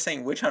president was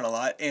saying witch hunt a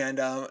lot, and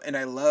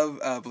I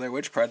love Blair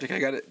Witch Project. I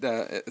got it.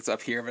 It's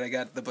up here, but I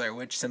got the Blair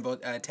Witch symbol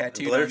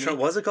tattooed. Blair Trump.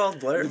 What's it called?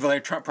 Blair. The Blair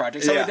Trump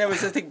Project. So that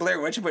was just think Blair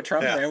Witch and put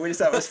Trump in there. We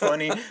just thought it was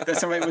funny that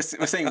somebody was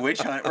saying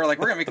witch hunt. We're like,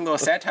 we're gonna make a little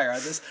satire out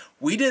of this.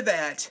 We did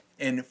that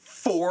in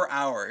 4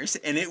 hours,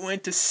 and it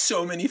went to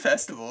so many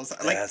festivals.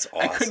 That's awesome.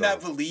 I could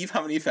not believe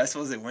how many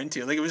festivals it went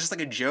to. Like, it was just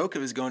like a joke. It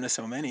was going to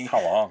so many.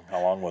 How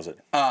long was it?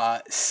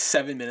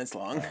 7 minutes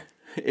long.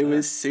 It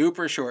was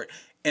super short.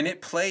 And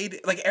it played,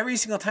 like, every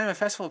single time a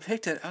festival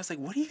picked it, I was like,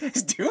 what are you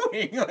guys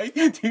doing? Like,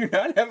 do you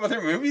not have other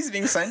movies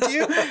being sent to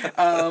you?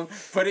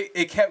 But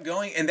it kept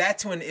going, and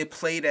that's when it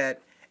played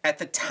at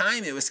the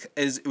time. It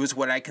was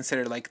what I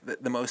considered like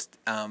the most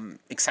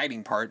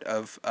exciting part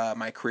of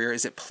my career.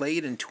 Is it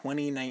played in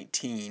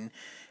 2019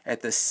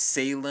 at the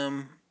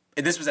Salem.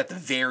 And this was at the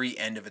very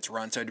end of its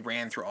run, so it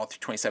ran through all through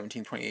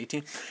 2017, 2018.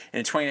 And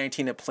in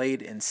 2019, it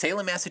played in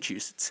Salem,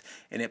 Massachusetts,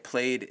 and it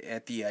played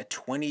at the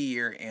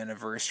 20-year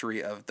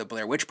anniversary of the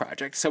Blair Witch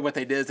Project. So what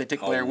they did is they took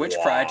Blair Witch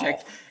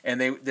Project,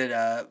 and they did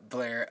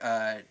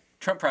Blair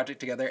Trump project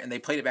together, and they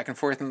played it back and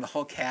forth, and the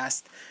whole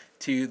cast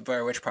to the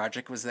Blair Witch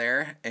Project was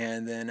there,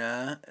 and then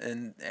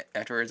and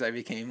afterwards I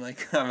became I'm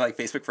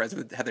Facebook friends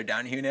with Heather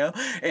Donahue now,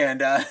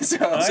 and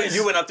so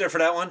you went up there for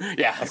that one?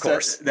 Yeah, of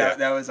course.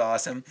 That was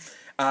awesome.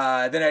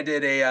 Then I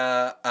did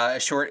a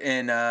short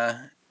in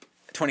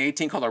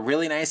 2018 called A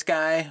Really Nice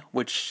Guy,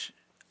 which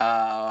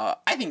I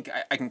think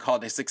I can call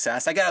it a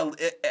success.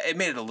 It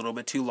made it a little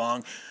bit too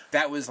long.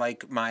 That was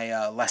like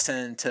my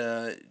lesson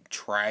to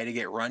try to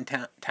get run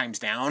times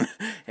down,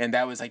 and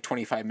that was like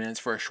 25 minutes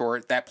for a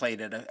short. That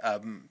played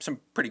at some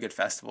pretty good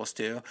festivals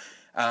too.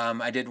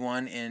 I did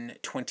one in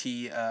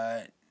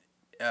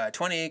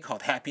 2020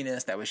 called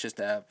Happiness. That was just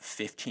a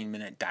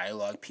 15-minute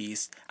dialogue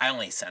piece. I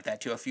only sent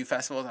that to a few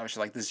festivals. I was just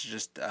like, this is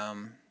just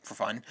for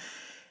fun.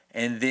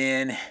 And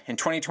then in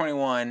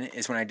 2021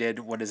 is when I did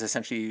what is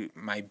essentially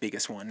my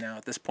biggest one now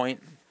at this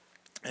point.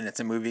 And it's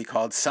a movie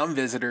called Some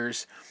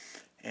Visitors.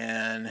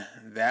 And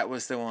that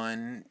was the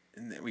one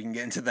that we can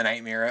get into the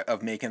nightmare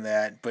of making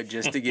that. But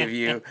just to give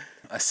you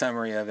a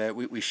summary of it,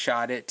 we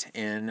shot it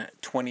in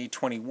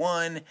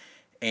 2021.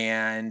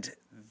 And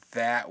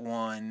that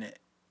one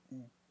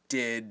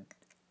did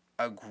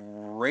a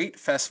great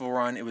festival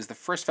run. It was the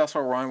first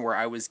festival run where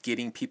I was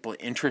getting people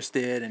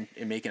interested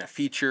in making a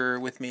feature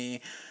with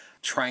me,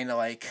 trying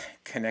to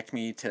connect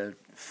me to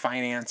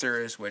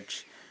financiers,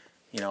 which,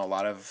 a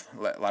lot of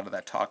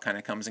that talk kind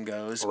of comes and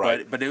goes.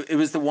 Right. But it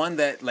was the one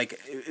that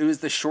it was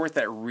the short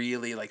that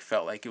really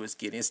felt like it was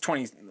getting. It's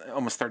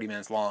almost 30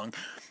 minutes long,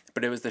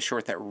 but it was the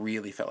short that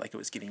really felt like it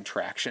was getting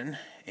traction.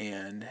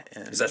 And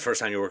is that the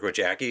first time you worked with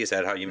Jackie? Is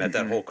that how you met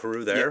that whole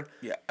crew there?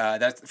 Yeah.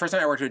 That's the first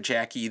time I worked with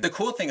Jackie. The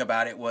cool thing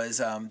about it was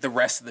the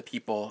rest of the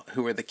people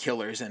who were the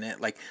killers in it.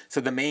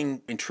 So the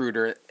main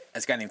intruder,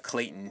 this guy named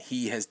Clayton,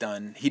 he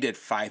did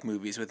 5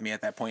 movies with me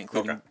at that point,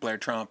 including Blair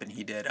Trump, and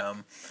he did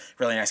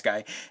Really Nice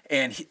Guy.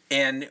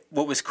 And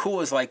what was cool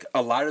is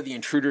a lot of the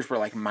intruders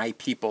were my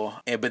people,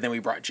 but then we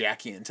brought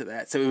Jackie into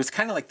that. So it was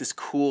kind of this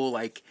cool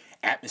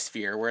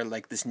atmosphere where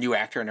this new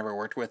actor I never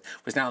worked with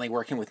was not only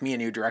working with me, a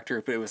new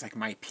director, but it was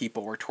my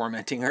people were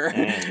tormenting her,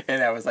 and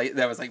that was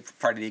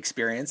part of the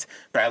experience.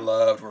 But I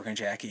loved working with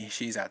Jackie.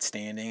 She's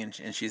outstanding,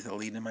 and she's the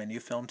lead in my new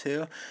film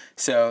too.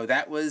 So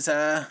that was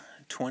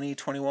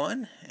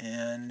 2021,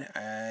 and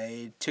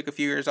I took a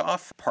few years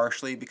off,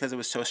 partially because it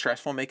was so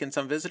stressful making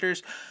Some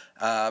Visitors,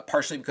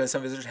 partially because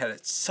Some Visitors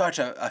had such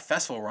a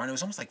festival run. It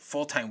was almost like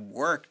full-time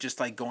work, just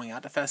going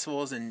out to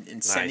festivals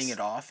and sending it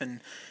off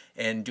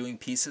and doing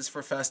pieces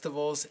for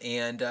festivals,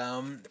 and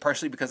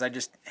partially because I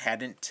just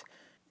hadn't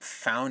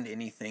found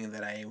anything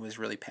that I was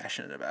really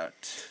passionate about.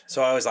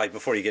 So I was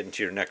before you get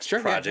into your next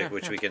project,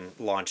 which yeah. we can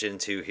launch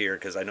into here,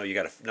 because I know you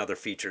got another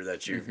feature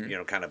that you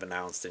kind of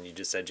announced, and you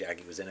just said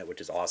Jackie was in it,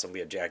 which is awesome. We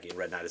had Jackie in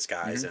Red Night of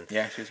Skies, and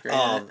yeah, she was great.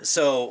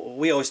 So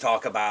we always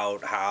talk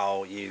about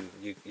how you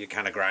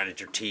kind of grinded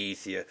your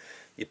teeth, you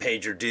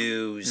paid your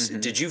dues.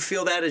 Did you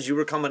feel that as you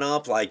were coming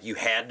up, you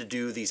had to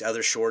do these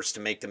other shorts to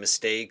make the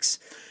mistakes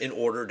in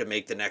order to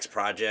make the next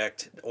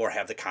project or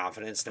have the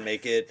confidence to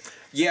make it?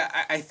 Yeah,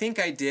 I think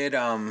I did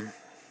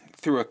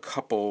through a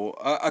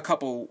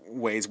couple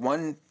ways.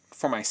 One,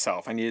 for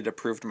myself, I needed to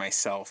prove to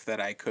myself that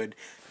I could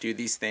do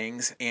these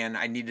things, and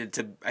I needed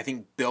to, I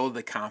think, build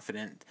the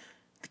confidence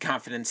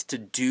to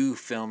do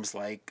films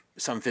like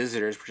Some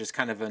Visitors, which is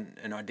kind of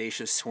an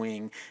audacious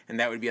swing, and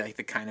that would be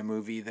the kind of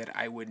movie that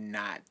I would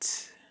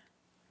not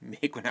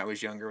make when I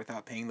was younger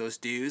without paying those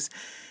dues.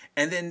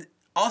 And then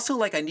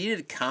also I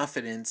needed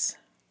confidence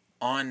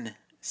on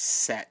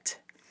set.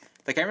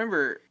 I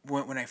remember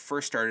when I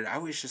first started, I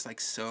was just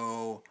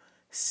so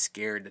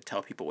scared to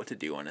tell people what to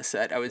do on a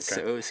set. I was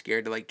so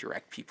scared to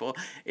direct people,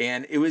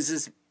 and it was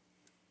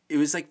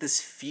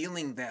this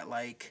feeling that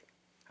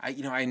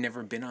I'd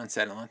never been on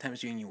set. A lot of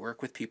times when you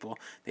work with people,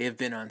 they have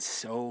been on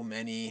so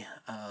many.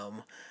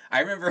 I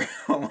remember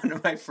one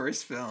of my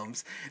first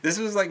films, this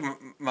was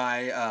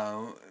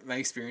my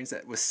experience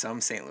with some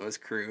St. Louis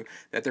crew,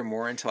 that they're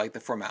more into the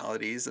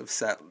formalities of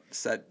set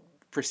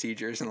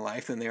procedures in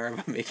life than they are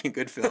about making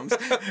good films.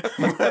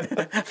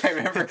 But I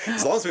remember,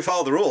 as long as we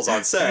follow the rules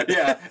on set.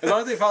 Yeah, as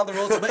long as they follow the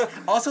rules. But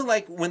also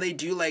when they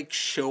do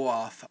show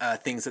off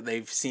things that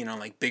they've seen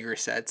on bigger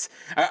sets.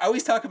 I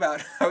always talk about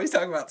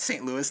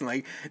St. Louis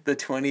and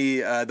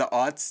the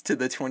aughts to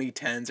the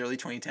 2010s, early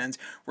 2010s,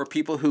 were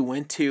people who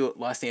went to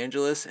Los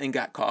Angeles and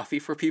got coffee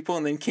for people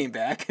and then came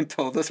back and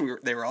told us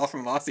they were all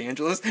from Los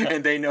Angeles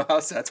and they know how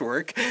sets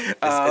work. Is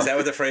that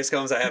where the phrase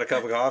comes? I had a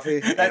cup of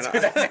coffee.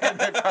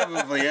 That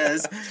probably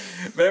is.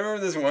 But I remember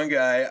this one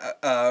guy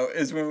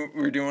is when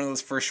we were doing one of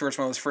those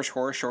first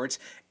horror shorts,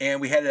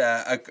 and we had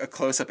a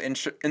close-up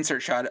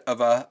insert shot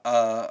of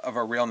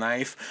a real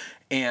knife,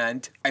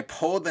 and I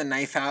pulled the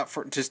knife out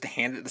just to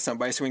hand it to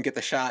somebody so we can get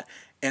the shot.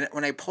 And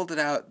when I pulled it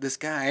out, this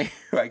guy,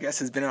 who I guess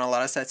has been on a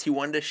lot of sets, he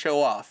wanted to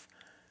show off.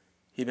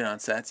 He'd been on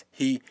sets.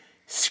 He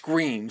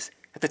screams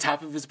at the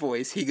top of his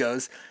voice. He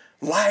goes,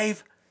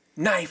 "Live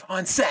knife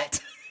on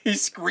set." He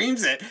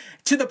screams it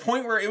to the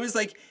point where it was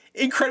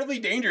incredibly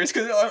dangerous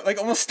because it like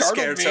almost startled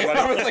Scared me. somebody.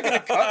 I was like, gonna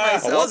cut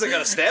myself. I wasn't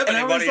gonna stab And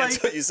I was anybody like-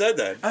 until you said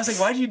that. I was like,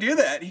 why'd you do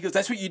that? He goes,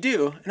 that's what you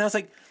do. And I was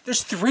like,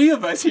 there's 3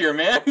 of us here,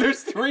 man.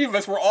 There's 3 of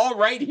us. We're all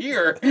right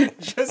here.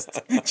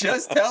 just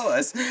tell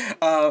us.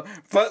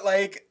 But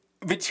like,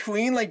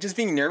 between like just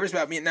being nervous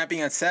about me not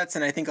being on sets,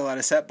 and I think a lot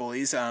of set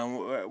bullies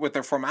with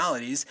their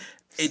formalities,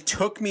 it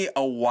took me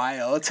a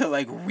while to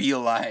like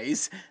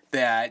realize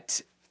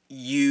that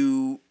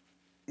you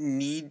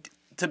need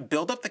to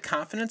build up the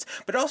confidence,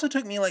 but it also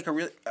took me like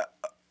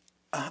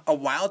a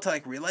while to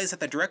like realize that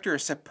the director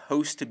is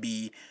supposed to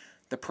be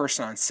the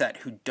person on set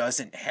who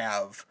doesn't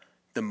have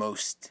the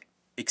most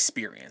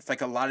experience.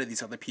 Like a lot of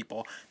these other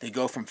people, they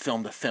go from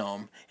film to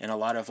film, and a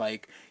lot of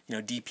like, you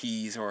know,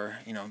 DPs or,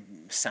 you know,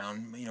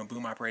 sound, you know,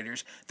 boom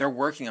operators, they're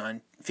working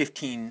on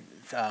 15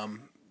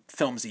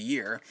 films a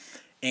year,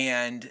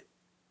 and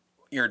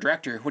you're a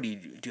director. What do you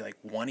do? Like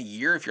 1 a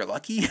year if you're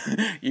lucky?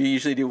 You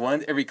usually do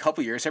 1 every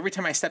couple years. Every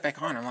time I step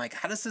back on, I'm like,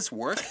 how does this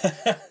work?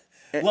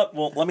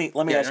 Well, let me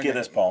ask you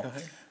this, Paul.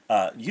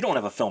 You don't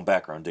have a film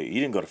background, do you? You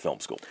didn't go to film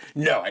school.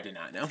 No, I did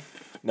not know.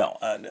 No,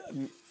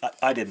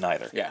 I didn't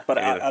either. Yeah, but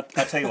I'll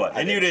tell you what.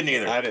 And you didn't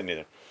either. I didn't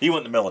either. You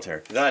went in the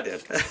military. I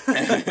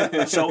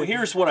did. So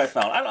here's what I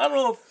found. I don't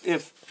know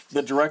if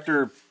the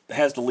director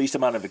has the least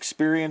amount of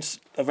experience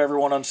of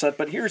everyone on set,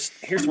 but here's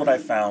what I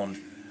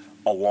found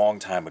a long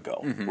time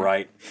ago,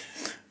 right?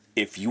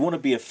 If you want to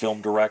be a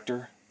film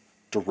director,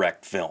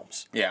 direct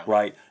films. Yeah.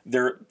 Right?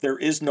 There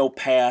is no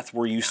path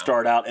where you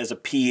start out as a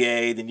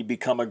PA, then you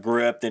become a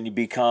grip, then you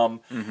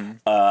become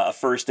a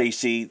first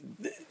AC.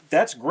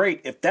 That's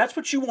great. If that's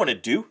what you want to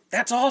do,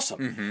 that's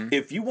awesome.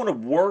 If you want to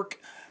work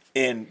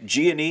in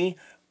G&E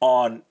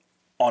on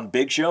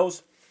big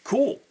shows,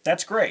 cool.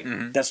 That's great.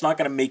 That's not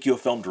going to make you a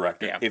film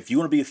director. Yeah. If you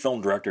want to be a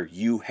film director,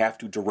 you have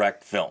to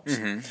direct films.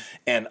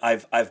 And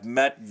I've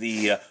met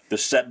the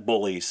set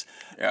bullies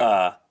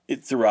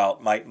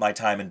throughout my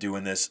time in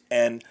doing this,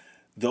 and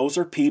those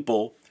are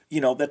people, you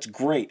know, that's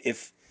great.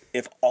 If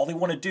all they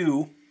want to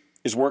do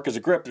is work as a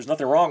grip, there's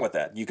nothing wrong with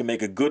that. You can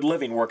make a good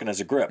living working as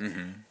a grip.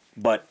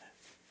 But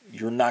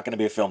you're not going to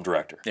be a film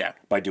director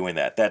by doing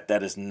that.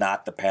 That is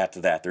not the path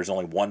to that. There's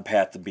only one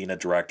path to being a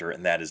director,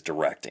 and that is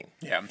directing.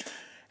 Yeah.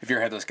 If you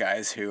ever had those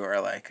guys who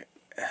are like,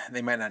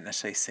 they might not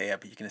necessarily say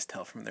it, but you can just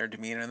tell from their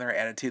demeanor and their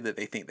attitude that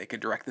they think they could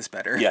direct this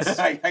better. Yes.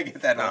 I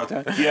get that all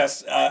the time.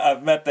 Yes,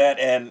 I've met that,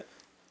 and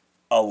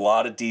a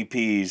lot of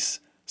DPs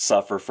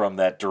suffer from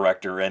that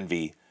director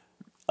envy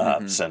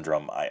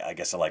syndrome, I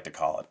guess I like to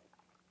call it.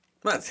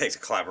 Well, it takes a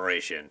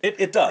collaboration.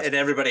 It does. And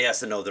everybody has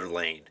to know their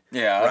lane.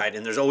 Yeah. Right?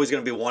 And there's always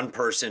going to be one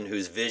person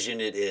whose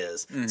vision it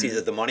is. It's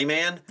either the money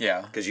man.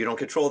 Yeah. Because you don't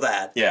control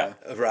that. Yeah.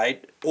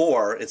 Right?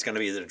 Or it's going to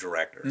be the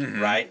director.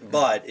 Right?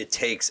 But it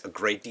takes a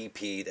great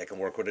DP that can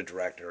work with a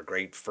director, a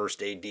great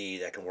first AD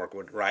that can work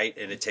with, right?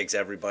 And it takes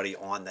everybody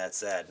on that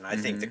set. And I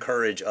think the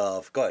courage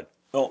of, go ahead.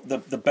 Well,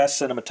 the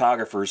best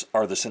cinematographers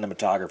are the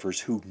cinematographers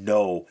who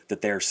know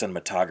that they're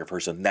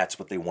cinematographers and that's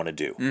what they want to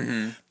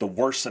do. The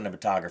worst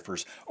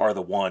cinematographers are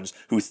the ones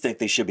who think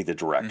they should be the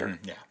director.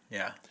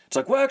 Yeah. It's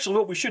like, well, actually,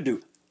 what we should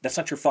do, that's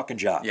not your fucking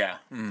job. Yeah.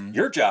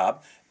 Your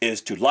job is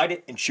to light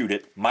it and shoot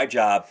it. My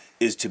job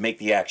is to make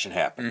the action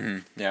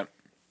happen. Yep.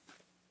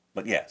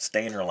 But yeah,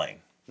 stay in your lane.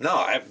 No,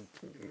 I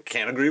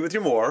can't agree with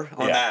you more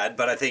on that,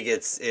 but I think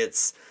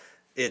it's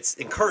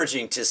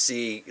encouraging to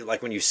see,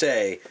 like when you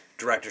say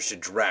directors should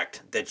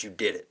direct, that you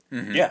did it.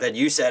 Yeah. That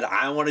you said,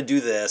 I want to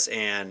do this,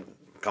 and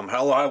come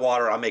hell or high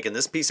water, I'm making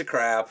this piece of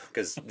crap,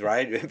 because,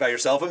 right, by your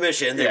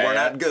self-admission, they were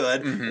not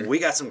good. We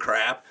got some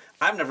crap.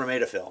 I've never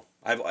made a film.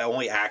 I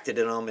only acted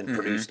in them and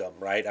produced them,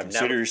 right?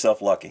 Consider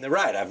yourself lucky.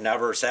 Right. I've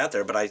never sat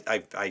there, but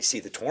I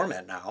see the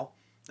torment now,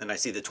 and I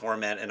see the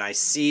torment, and I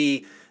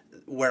see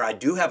where I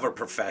do have a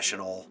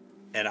professional,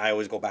 and I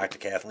always go back to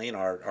Kathleen,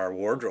 our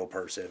wardrobe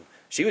person.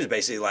 She was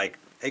basically like,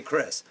 hey,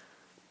 Chris,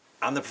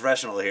 I'm the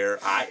professional here.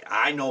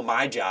 I know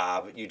my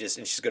job. And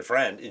she's a good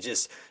friend.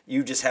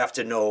 You just have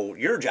to know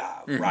your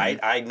job, right?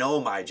 I know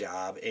my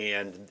job,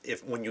 and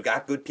when you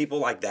got good people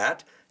like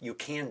that, you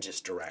can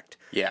just direct.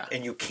 Yeah.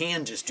 And you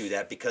can just do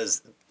that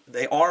because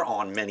they are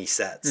on many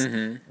sets,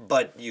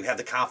 but you have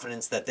the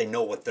confidence that they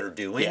know what they're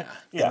doing.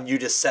 Yeah. And you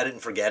just set it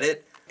and forget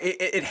it.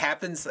 It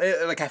happens.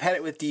 Like I've had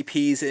it with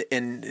DPs,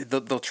 and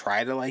they'll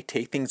try to like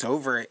take things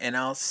over, and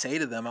I'll say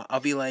to them, I'll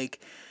be like,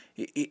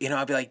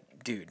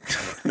 dude,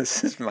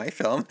 this is my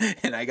film,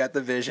 and I got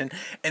the vision.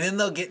 And then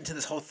they'll get into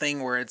this whole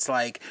thing where it's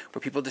like,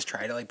 where people just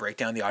try to like break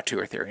down the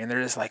auteur theory, and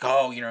they're just like,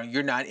 oh, you know,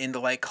 you're not into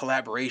like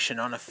collaboration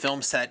on a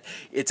film set.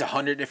 It's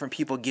 100 different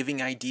people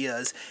giving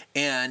ideas,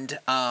 and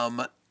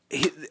I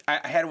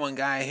had one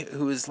guy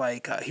who was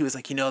like, he was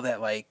like, you know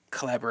that like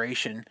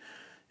collaboration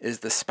is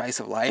the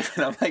spice of life,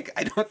 and I'm like,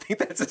 I don't think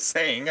that's a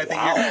saying. I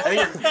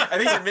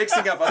think you're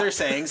mixing up other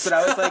sayings. But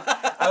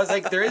I was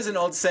like, there is an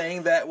old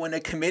saying that when a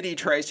committee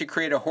tries to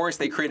create a horse,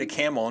 they create a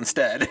camel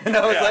instead. And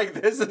I was like,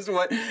 this is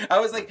what I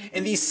was like.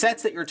 And these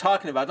sets that you're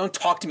talking about, don't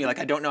talk to me like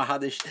I don't know how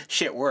this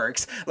shit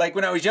works. Like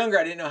when I was younger,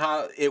 I didn't know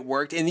how it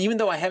worked, and even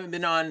though I haven't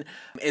been on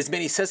as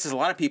many sets as a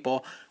lot of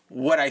people,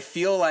 what I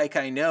feel like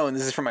I know, and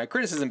this is from my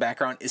criticism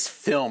background, is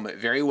film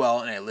very well.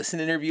 And I listen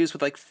to interviews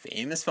with like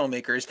famous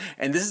filmmakers.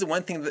 And this is the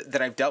one thing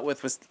that I've dealt with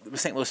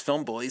St. Louis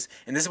Film Bullies.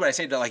 And this is what I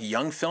say to like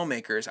young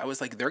filmmakers. I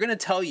was like, they're going to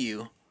tell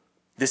you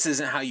this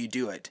isn't how you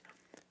do it.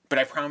 But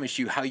I promise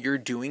you, how you're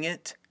doing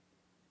it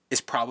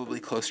is probably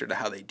closer to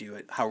how they do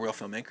it, how real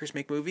filmmakers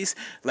make movies.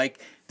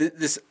 Like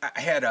this, I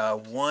had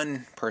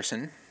one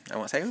person, I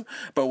won't say who,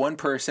 but one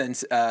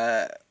person's,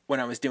 when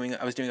I was doing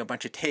a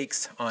bunch of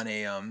takes on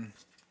a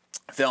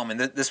film, and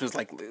this was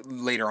like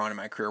later on in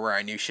my career where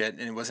I knew shit,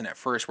 and it wasn't at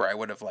first where I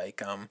would have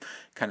like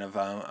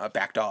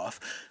backed off.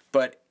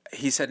 But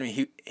he said to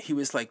me, he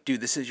was like,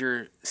 dude, this is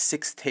your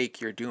 6th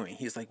take you're doing.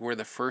 He's like, were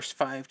the first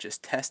 5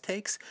 just test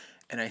takes?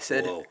 And I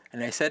said, Whoa.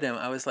 and I said to him,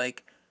 I was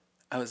like,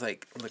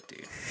 look,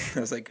 dude, I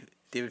was like,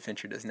 David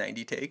Fincher does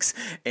 90 takes,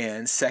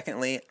 and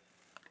secondly,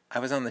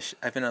 I've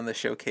been on the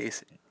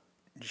showcase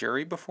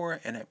jury before,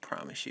 and I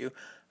promise you,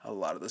 a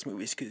lot of those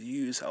movies could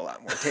use a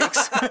lot more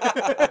takes. He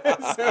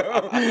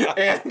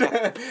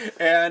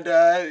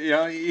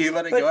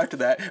let it go after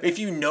that. If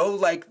you know,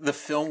 like, the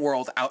film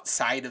world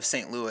outside of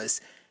St. Louis,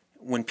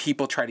 when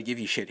people try to give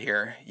you shit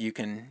here, you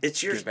can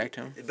give it back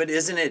to them. But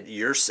isn't it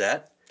your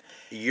set?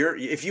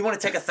 If you want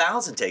to take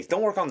 1,000 takes,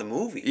 don't work on the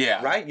movie.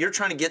 Yeah. Right? You're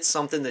trying to get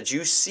something that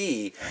you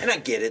see, and I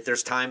get it.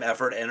 There's time,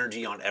 effort,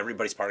 energy on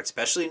everybody's part,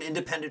 especially in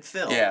independent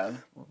film. Yeah.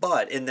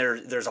 But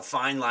there's a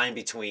fine line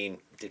between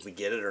did we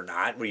get it or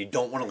not, where you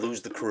don't want to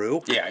lose the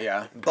crew.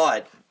 Yeah.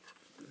 But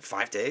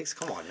 5 takes?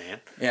 Come on, man.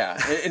 Yeah,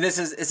 and this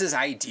is this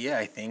idea,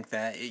 I think,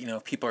 that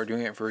people are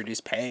doing it for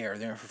reduced pay or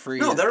they're for free.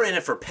 No, they're in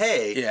it for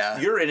pay. Yeah.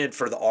 You're in it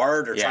for the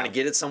art or Yeah. trying to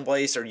get it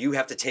someplace, or you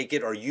have to take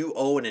it, or you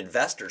owe an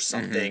investor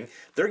something.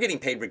 They're getting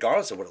paid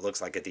regardless of what it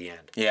looks like at the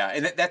end. Yeah,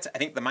 and that's, I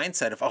think, the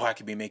mindset of, I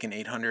could be making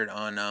 $800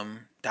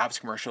 on Dobbs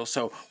commercial,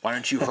 so why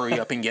don't you hurry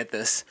up and get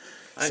this?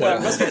 There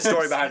must be a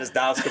story behind this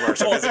Dobbs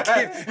commercial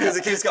because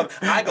it keeps coming.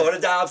 I go to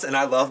Dobbs and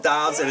I love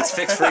Dobbs and it's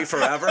fix free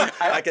forever.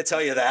 I can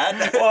tell you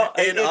that. Well,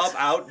 in, up,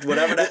 out,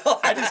 whatever the hell.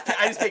 I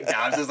just pick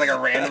Dobbs as like a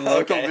random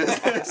local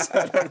business.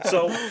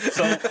 So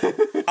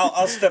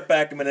I'll step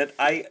back a minute.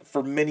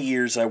 For many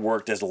years I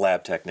worked as a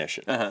lab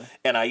technician,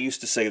 and I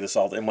used to say this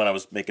and when I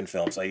was making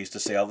films, I used to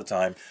say all the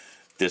time,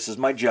 "This is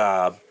my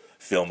job.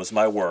 Film is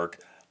my work.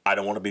 I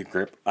don't want to be a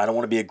grip. I don't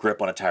want to be a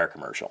grip on a tire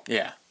commercial."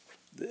 Yeah.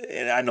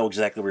 And I know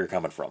exactly where you're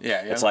coming from.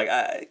 Yeah. It's like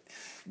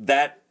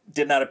that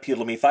did not appeal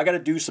to me. If I got to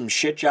do some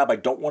shit job I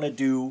don't want to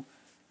do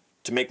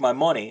to make my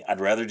money, I'd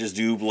rather just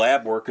do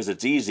lab work because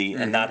it's easy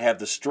and not have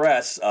the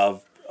stress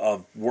of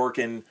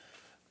working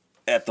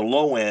at the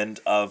low end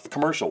of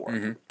commercial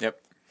work.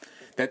 Yep.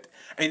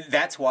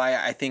 That's why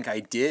I think I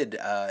did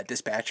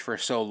dispatch for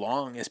so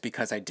long, is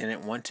because I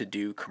didn't want to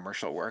do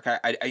commercial work.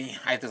 I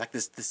have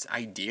this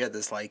idea,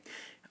 this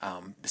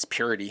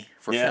purity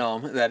for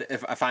film, that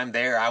if I'm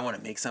there, I want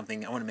to make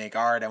something. I want to make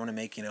art. I want to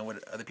make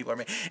what other people are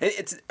making.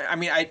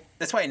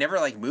 That's why I never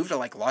moved to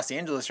Los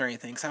Angeles or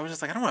anything. Because I was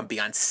just I don't want to be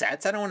on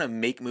sets. I don't want to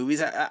make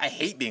movies. I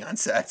hate being on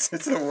sets.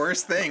 It's the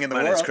worst thing in the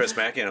world. My name's Chris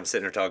Mackey, and I'm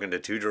sitting here talking to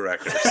 2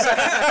 directors.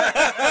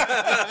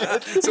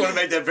 Just want to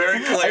make that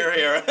very clear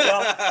here.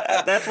 Well,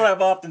 that's what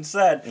I've often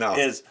said. No.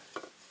 Is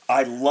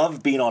I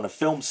love being on a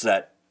film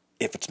set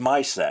if it's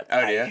my set. Oh,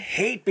 yeah? I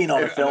hate being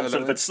on a film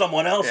set if it's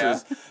someone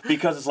else's,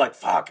 because it's like,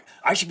 fuck,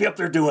 I should be up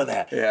there doing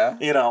that. Yeah.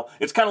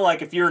 It's kind of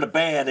like if you're in a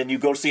band and you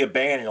go see a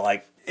band and you're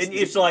like,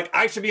 it's like,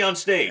 I should be on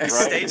stage,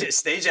 right?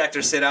 Stage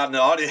actors sit out in the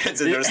audience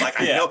and they're just like,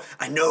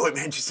 I know it,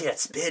 man. Did you see that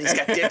spin? He's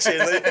got diction.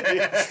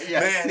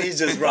 Man, he's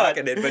just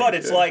rocking it. But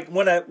it's like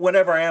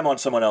whenever I am on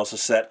someone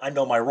else's set, I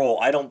know my role.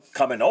 I don't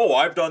come in,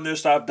 I've done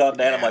this, I've done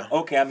that. Yeah. I'm like,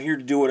 okay, I'm here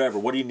to do whatever.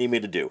 What do you need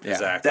me to do? Yeah.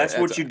 Exactly. That's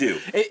what you do.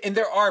 And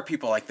there are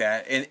people like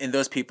that, and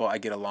those people I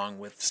get along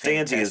with.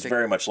 Stanzi is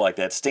very much like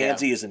that.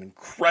 Stanzi is an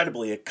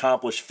incredibly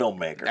accomplished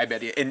filmmaker. I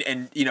bet you.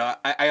 And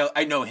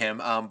I know him,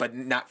 but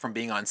not from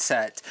being on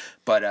set.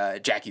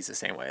 But Jackie's the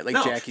same way.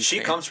 She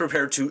comes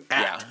prepared to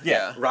act.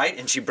 Yeah. Right?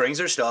 And she brings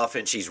her stuff,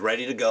 and she's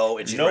ready to go,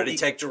 and she's ready to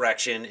take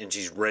direction, and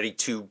she's ready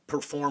to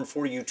perform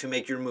for you to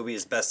make your movie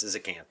as best as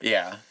it can.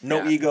 Yeah.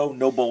 No ego,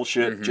 no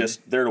bullshit,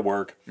 just there to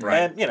work.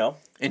 Right. And,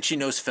 And she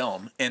knows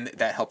film, and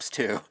that helps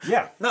too.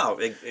 Yeah. No,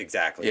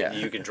 exactly. Yeah.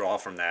 You can draw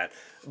from that.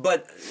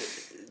 But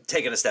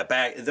taking a step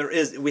back,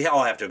 we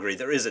all have to agree,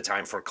 there is a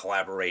time for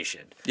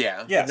collaboration.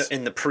 Yeah. Yes.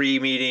 In the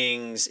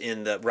pre-meetings,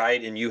 and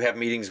you have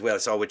meetings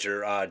with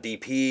your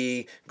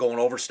DP, going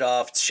over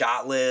stuff,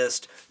 shot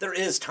list. There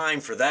is time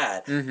for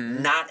that,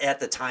 not at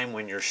the time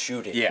when you're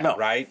shooting. Yeah. No.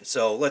 Right?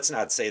 So let's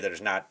not say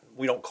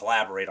we don't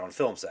collaborate on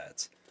film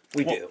sets.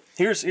 We do.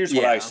 Here's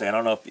what I say. I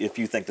don't know if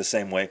you think the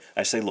same way.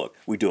 I say, look,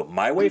 we do it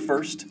my way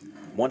first.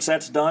 Once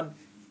that's done,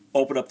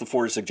 open up the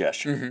floor to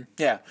suggestion.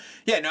 Yeah.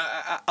 Yeah, no,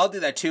 I'll do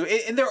that too.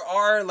 And there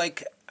are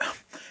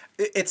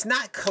it's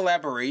not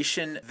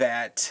collaboration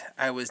that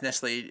I was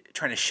necessarily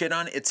trying to shit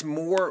on. It's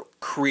more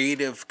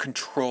creative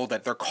control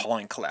that they're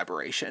calling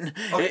collaboration.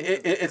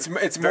 It's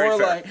Very more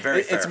fair. like Very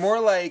it's fair. more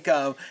like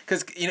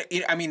because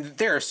I mean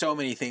there are so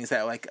many things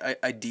that like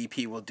a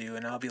DP will do,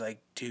 and I'll be like,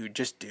 dude,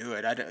 just do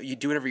it. You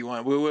do whatever you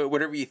want,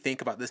 whatever you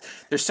think about this.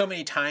 There's so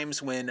many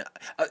times when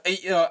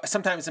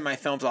sometimes in my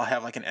films I'll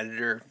have like an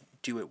editor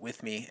do it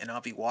with me, and I'll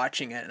be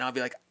watching it, and I'll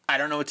be like, I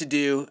don't know what to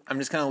do. I'm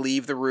just gonna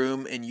leave the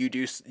room, and you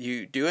do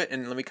it,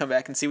 and let me come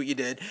back and see what you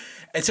did.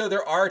 And so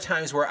there are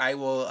times where I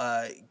will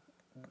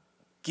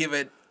give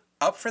it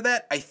up for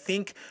that. I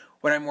think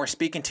what I'm more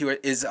speaking to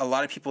is a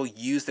lot of people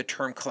use the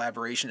term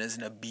collaboration as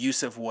an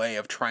abusive way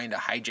of trying to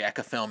hijack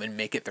a film and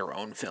make it their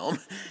own film.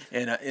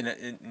 And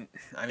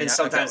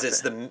sometimes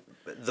it's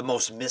the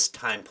most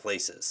mistimed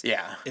places.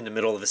 Yeah. In the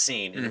middle of a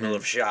scene, in the middle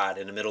of a shot,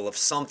 in the middle of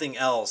something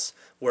else,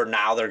 where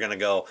now they're going to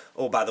go,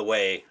 oh, by the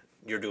way,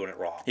 you're doing it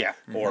wrong. Yeah.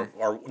 Or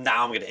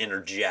now I'm going to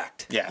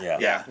interject.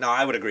 Yeah. No,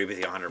 I would agree with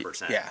you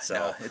 100%. Yeah. So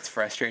No, it's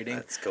frustrating.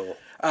 that's cool.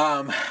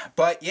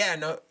 But yeah,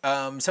 no.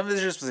 Some of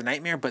this just was a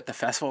nightmare, but the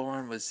festival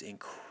one was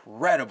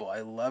incredible.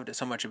 I loved it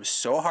so much. It was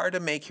so hard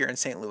to make here in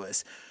St.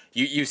 Louis.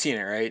 You've seen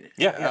it, right?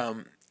 Yeah.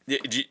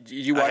 Did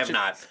you watch it?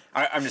 I have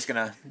not. I'm just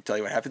gonna tell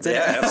you what happens in it.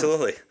 Yeah,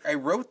 absolutely. I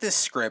wrote this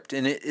script,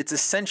 and it's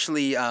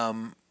essentially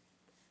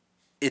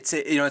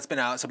it's been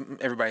out, so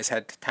everybody's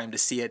had time to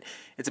see it.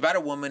 It's about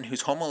a woman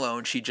who's home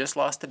alone. She just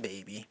lost a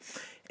baby,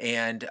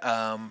 and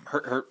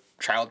her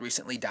child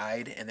recently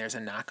died, and there's a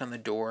knock on the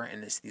door,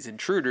 and it's these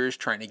intruders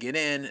trying to get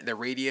in. The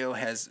radio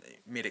has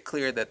made it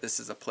clear that this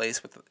is a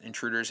place where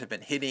intruders have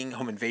been hitting,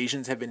 home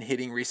invasions have been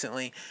hitting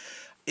recently.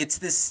 It's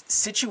this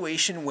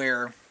situation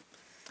where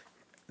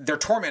they're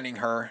tormenting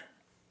her,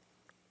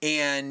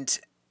 and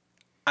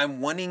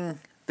I'm wanting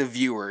the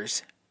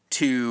viewers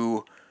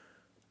to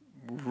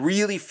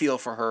really feel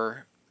for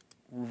her,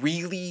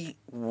 really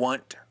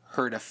want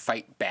her to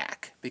fight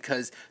back,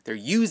 because they're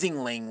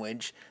using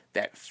language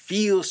that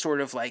feels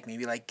sort of like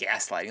maybe like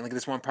gaslighting. Like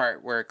this one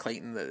part where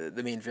Clayton,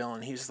 the main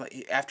villain, he was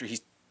like, after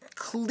he's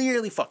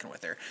clearly fucking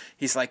with her,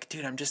 he's like,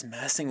 dude, I'm just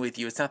messing with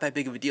you. It's not that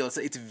big of a deal.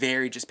 It's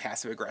very just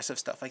passive aggressive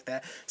stuff like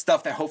that.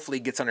 Stuff that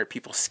hopefully gets under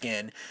people's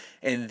skin.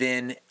 And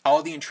then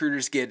all the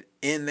intruders get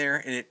in there,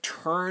 and it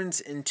turns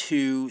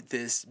into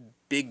this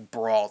big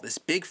brawl, this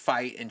big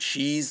fight, and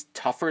she's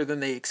tougher than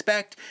they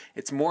expect.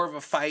 It's more of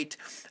a fight.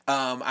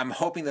 I'm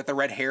hoping that the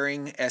red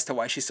herring as to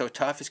why she's so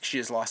tough is because she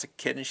just lost a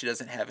kid and she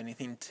doesn't have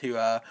anything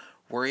to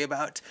worry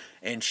about,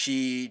 and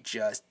she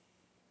just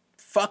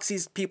fucks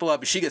these people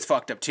up. She gets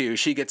fucked up too.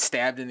 She gets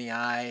stabbed in the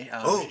eye.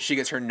 She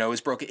gets her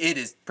nose broken. It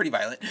is pretty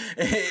violent.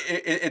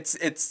 It's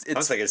I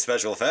was thinking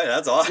special effect.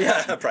 That's all.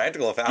 Yeah.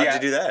 Practical effect. How'd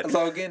you do that?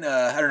 Logan,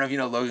 I don't know if you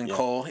know Logan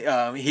Cole.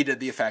 He did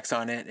the effects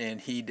on it,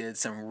 and he did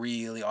some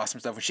really awesome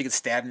stuff. When she gets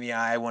stabbed in the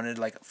eye, I wanted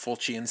like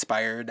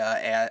Fulci-inspired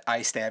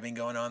eye stabbing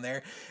going on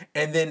there.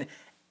 And then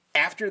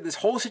after this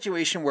whole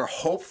situation where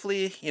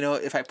hopefully,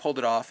 if I pulled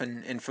it off,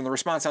 and from the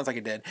response sounds like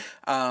it did,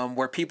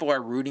 where people are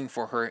rooting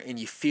for her and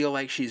you feel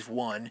like she's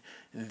won,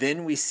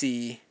 then we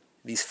see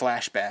these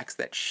flashbacks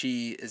that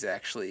she is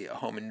actually a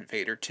home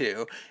invader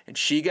too. And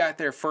she got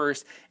there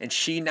first, and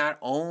she not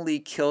only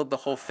killed the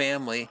whole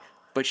family,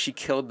 but she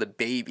killed the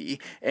baby.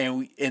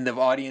 And the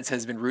audience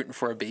has been rooting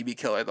for a baby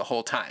killer the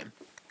whole time.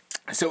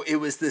 So it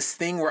was this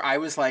thing where I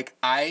was like,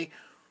 I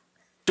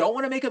don't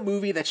want to make a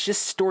movie that's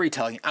just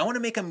storytelling. I want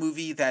to make a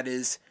movie that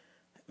is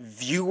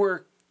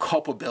viewer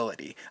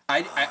culpability.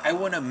 I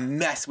want to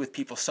mess with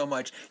people so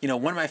much.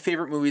 One of my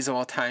favorite movies of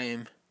all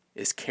time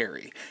is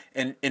Carrie.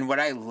 And what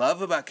I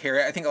love about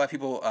Carrie, I think a lot of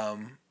people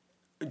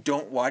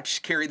don't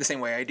watch Carrie the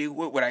same way I do.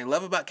 What I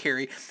love about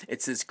Carrie,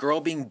 it's this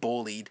girl being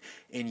bullied,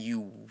 and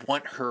you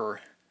want her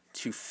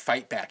to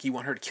fight back. You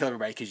want her to kill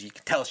everybody because you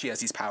can tell she has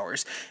these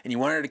powers, and you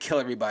want her to kill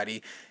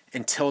everybody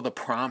until the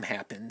prom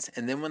happens.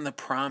 And then when the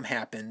prom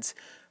happens,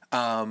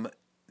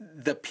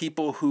 the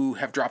people who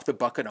have dropped the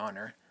bucket on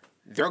her,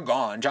 they're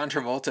gone. John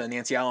Travolta and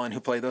Nancy Allen,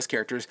 who play those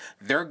characters,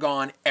 they're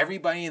gone.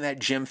 Everybody in that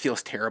gym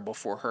feels terrible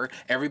for her.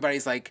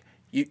 Everybody's like,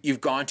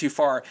 you've gone too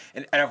far.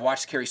 And I've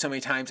watched Carrie so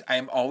many times. I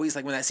am always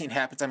like, when that scene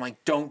happens, I'm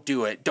like, don't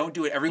do it. Don't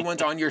do it.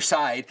 Everyone's on your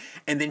side.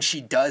 And then she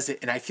does it,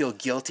 and I feel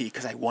guilty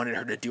because I wanted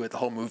her to do it the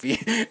whole movie.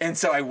 And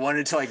so I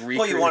wanted to recreate.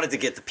 Well, you wanted to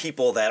get the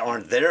people that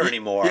aren't there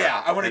anymore.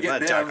 Yeah, I want to get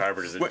them. John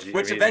Carpenter's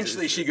which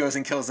eventually she goes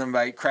and kills them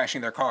by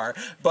crashing their car.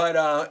 But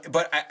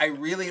I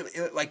really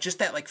like just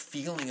that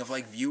feeling of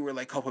viewer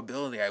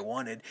culpability I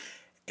wanted.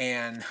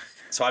 And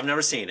so I've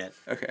never seen it.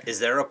 Okay. Is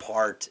there a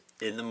part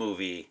in the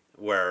movie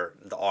where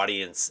the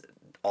audience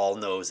all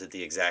knows at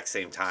the exact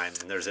same time,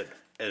 and there's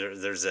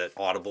an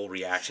audible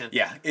reaction?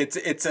 Yeah,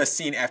 it's a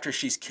scene after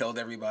she's killed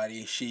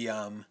everybody. She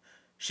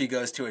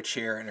goes to a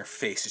chair, and her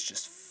face is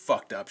just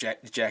fucked up.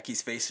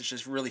 Jackie's face is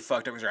just really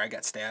fucked up because her eye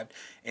got stabbed,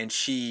 and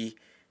she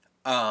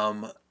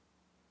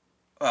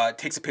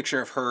takes a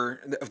picture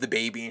of the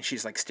baby, and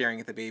she's staring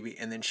at the baby,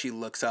 and then she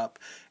looks up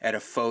at a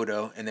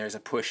photo, and there's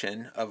a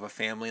push-in of a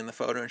family in the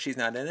photo, and she's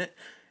not in it.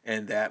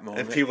 in that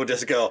moment. And people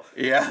just go,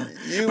 yeah.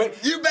 you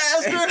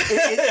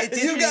bastard!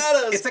 You got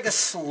us! It's like a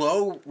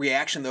slow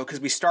reaction, though,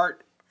 because we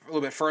start a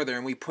little bit further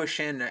and we push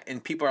in,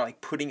 and people are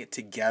like putting it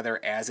together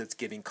as it's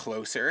getting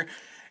closer.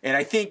 And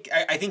I think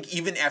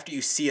even after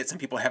you see it, some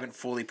people haven't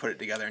fully put it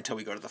together until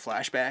we go to the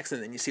flashbacks,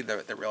 and then you see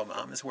the real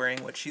mom is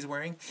wearing what she's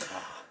wearing.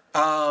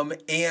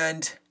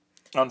 And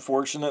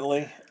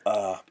unfortunately,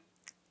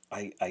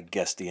 I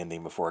guessed the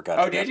ending before it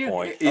got to that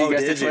point. You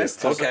guessed the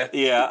twist? Okay.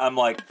 Yeah, I'm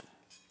like,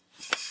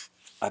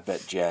 I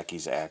bet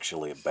Jackie's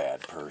actually a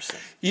bad person.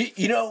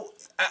 You know,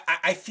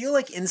 I feel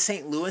like in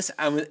St. Louis,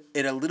 I'm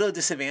at a little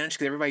disadvantage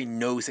because everybody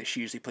knows that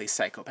she usually plays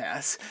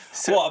psychopaths.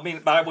 So, Well, I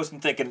mean, I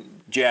wasn't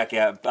thinking Jackie.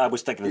 I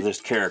was thinking of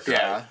this character.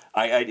 Yeah.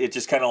 It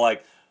just kind of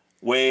like,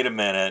 wait a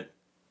minute.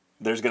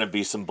 There's going to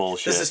be some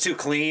bullshit. This is too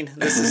clean.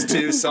 This is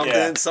too something.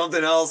 Yeah.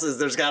 Something else.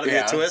 There's got to be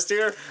a twist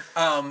here.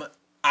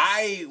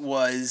 I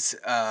was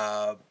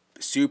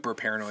super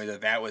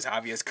paranoid that was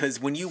obvious because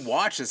when you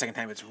watch the second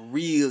time, it's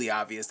really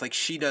obvious. Like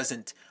she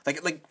doesn't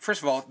like.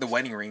 First of all, the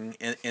wedding ring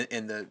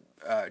in the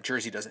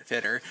jersey doesn't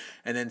fit her,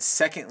 and then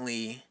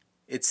secondly,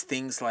 it's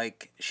things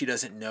like she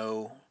doesn't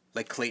know.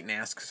 Like Clayton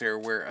asks her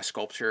where a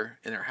sculpture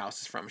in her house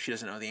is from. She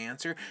doesn't know the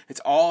answer. It's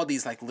all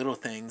these like little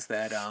things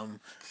that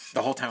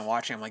the whole time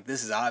watching, I'm like,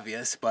 this is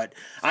obvious. But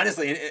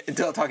honestly,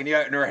 until talking to you,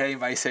 I've never had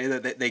anybody say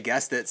that they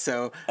guessed it.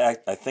 So I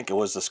think it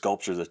was the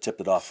sculpture that tipped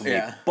it off for me.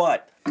 Yeah.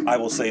 But I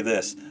will say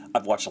this: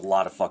 I've watched a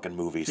lot of fucking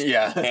movies.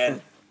 Yeah.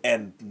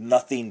 And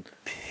nothing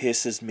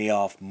pisses me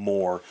off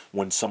more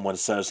when someone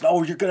says,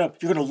 "Oh, you're gonna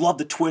love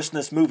the twist in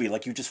this movie."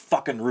 Like you just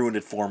fucking ruined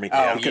it for me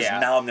because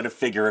now I'm gonna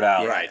figure it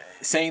out. Right.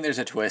 saying there's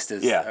a twist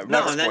is Yeah.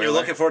 No, and then you're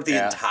looking for it the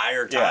Yeah.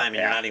 entire time, and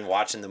you're not even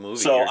watching the movie.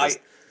 So You're just,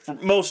 for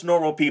most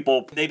normal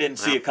people, they didn't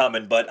see it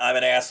coming, but I'm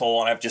an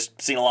asshole and I've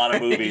just seen a lot of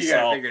movies. You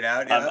gotta so figure it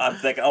out, yeah. I'm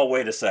thinking, oh,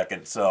 wait a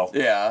second. So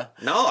Yeah.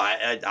 no,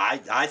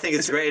 I think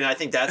it's great, and I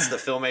think that's the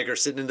filmmaker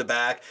sitting in the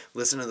back,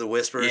 listening to the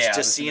whispers, Yeah,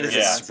 just seeing if Yeah.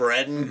 it's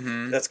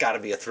spreading. That's got to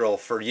be a thrill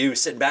for you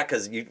sitting back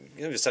because it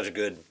was such a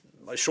good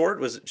short.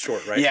 Was it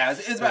short, right? Yeah,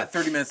 it's about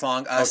 30 minutes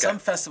long. Some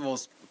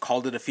festivals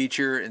called it a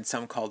feature and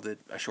some called it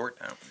a short.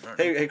 I don't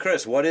know. Hey,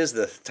 Chris, what is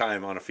the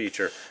time on a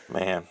feature?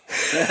 man,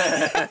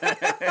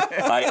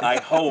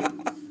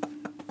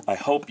 I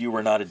hope you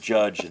were not a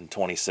judge in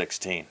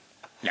 2016.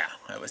 No,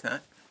 I was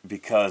not.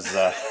 Because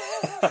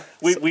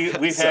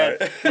we've had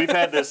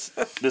this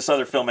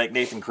other filmmaker,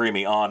 Nathan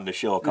Creamy, on the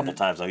show a couple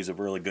times now. He's a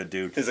really good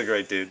dude. He's a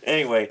great dude.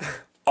 Anyway,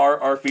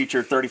 our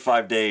feature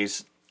 35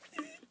 days.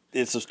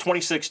 This was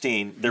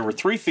 2016. There were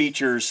 3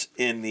 features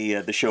in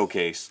the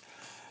showcase,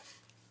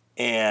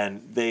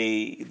 and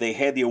they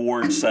had the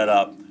awards set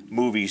up.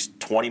 Movies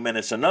 20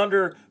 minutes and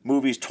under,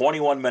 movies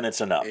 21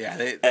 minutes and up. Yeah,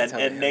 that's how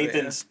they have it,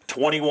 Nathan's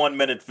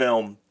 21-minute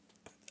film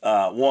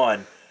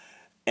won,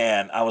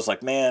 and I was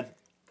like, man,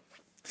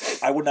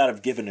 I would not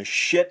have given a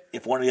shit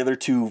if one of the other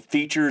 2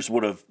 features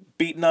would have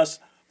beaten us.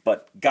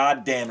 But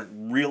goddamn, it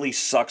really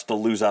sucks to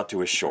lose out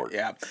to a short.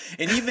 Yeah,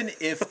 and even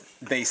if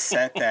they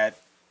set that,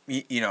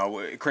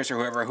 Chris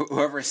or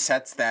whoever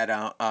sets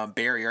that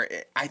barrier,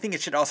 I think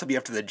it should also be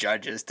up to the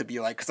judges to be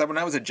like, because when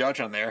I was a judge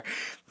on there,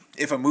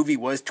 if a movie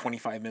was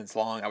 25 minutes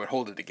long, I would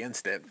hold it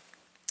against it.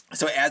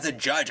 So as a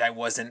judge, I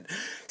wasn't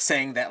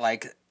saying that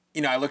like,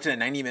 I looked at a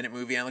 90-minute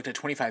movie, I looked at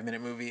a 25-minute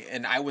movie,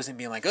 and I wasn't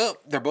being like, oh,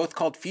 they're both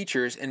called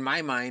features. In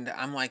my mind,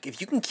 I'm like, if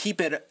you can keep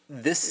it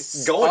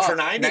this Going for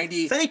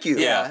 90? Thank you.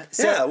 Yeah.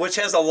 So, which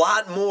has a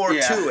lot more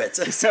to it.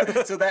 so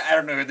that, I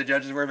don't know who the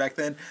judges were back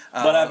then.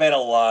 But I've had a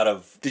lot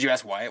of... Did you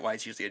ask Wyatt why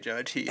it's usually a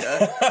judge? He, No.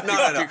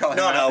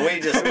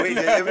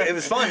 It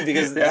was fun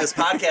because this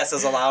podcast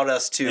has allowed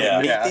us to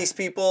meet these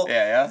people,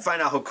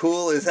 find out how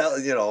cool is hell,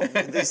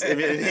 and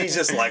he's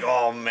just like,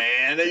 oh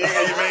man,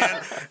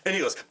 and he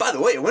goes, by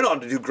the way, it went on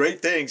to do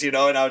great things, and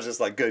I was just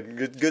like,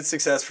 good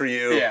success for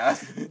you. Yeah.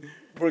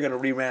 We're gonna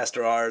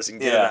remaster ours and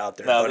get it out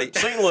there, now, buddy.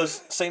 the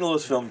St.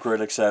 Louis film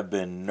critics have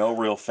been no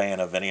real fan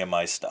of any of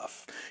my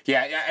stuff.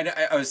 Yeah,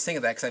 I was thinking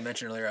of that because I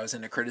mentioned earlier I was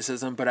into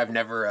criticism, but I've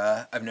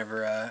never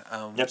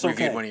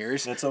reviewed one of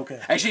yours. It's okay.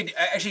 I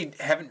actually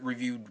haven't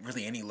reviewed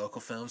really any local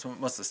films.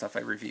 Most of the stuff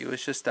I review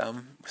is just stuff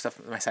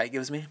that my site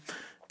gives me.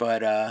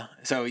 But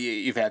so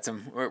you've had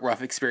some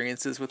rough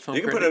experiences with film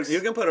critics.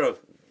 You can put a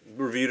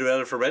review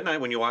together for Red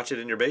Night when you watch it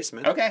in your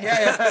basement. Okay,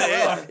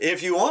 yeah.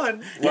 If you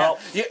want. Well,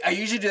 I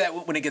usually do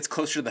that when it gets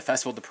closer to the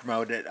festival to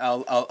promote it.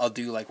 I'll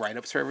do like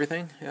write-ups for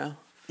everything. Yeah.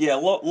 Yeah,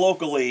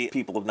 locally,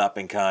 people have not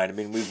been kind. I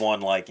mean, we've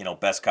won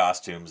best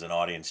costumes and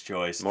audience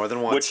choice. More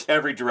than once. Which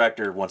every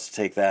director wants to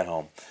take that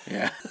home.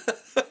 Yeah.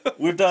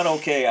 We've done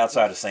okay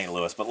outside of St.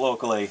 Louis, but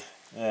locally,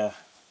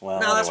 well,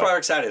 no, that's why we're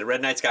excited.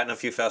 Red Night's gotten a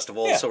few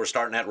festivals, so we're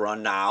starting that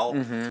run now.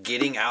 Mm-hmm.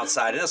 Getting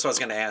outside, and that's what I was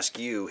going to ask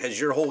you. Has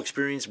your whole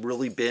experience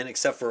really been,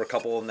 except for a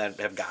couple of them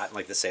that have gotten,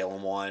 like the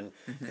Salem one,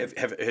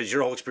 has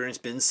your whole experience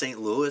been St.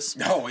 Louis?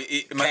 No.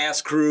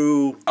 Cast,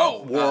 crew,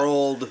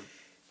 world?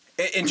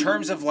 In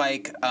terms of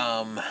like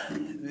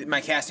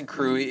my cast and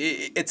crew,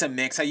 it's a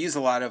mix. I use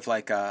a lot of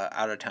like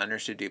out of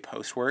towners to do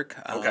post work.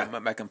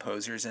 My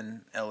composer's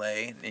in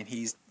LA, and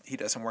he's he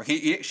does some work.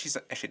 She's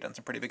actually done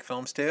some pretty big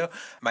films too.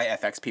 My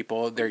FX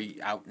people, they're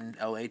out in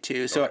LA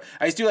too. So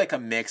I just do like a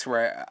mix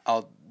where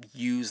I'll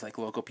use like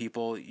local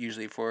people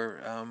usually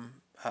for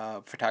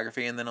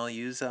photography, and then I'll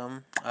use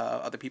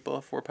other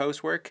people for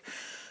post work.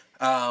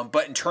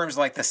 But in terms of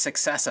like the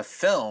success of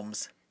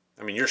films,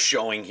 I mean, you're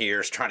showing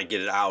here, is trying to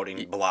get it out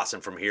and blossom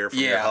from here, from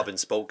your hub and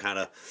spoke kind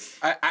of.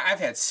 I've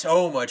had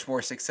so much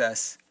more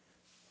success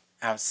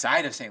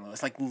outside of St.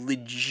 Louis, like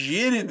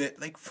legitimate,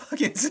 like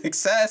fucking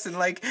success. And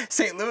like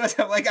St. Louis,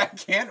 I'm like, I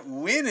can't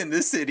win in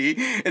this city.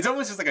 It's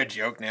almost just like a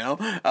joke now,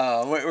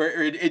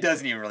 where it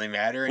doesn't even really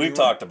matter anymore. We've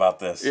talked about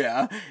this.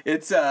 Yeah,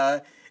 it's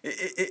a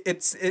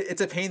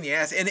pain in the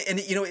ass,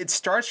 and you know, it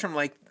starts from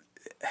like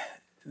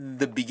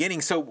the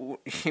beginning. So,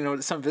 you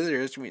know, some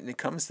visitors, when it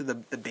comes to the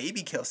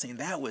baby kill scene,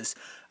 that was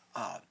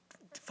a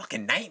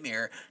fucking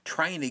nightmare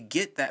trying to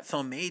get that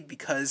film made,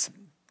 because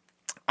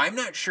I'm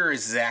not sure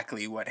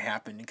exactly what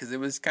happened, because it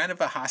was kind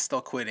of a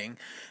hostile quitting.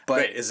 But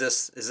wait, is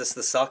this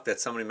the suck that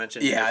somebody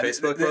mentioned in your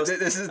Facebook post?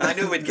 This is I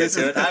knew we'd get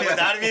to it.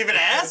 Without even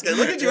asking.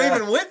 Look at you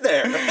even went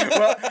there.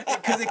 Well,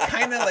 because it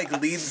kind of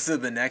like leads to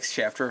the next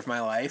chapter of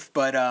my life.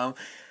 But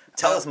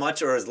tell as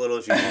much or as little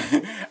as you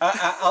want.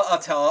 I'll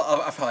tell.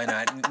 I'll probably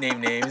not name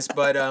names,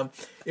 but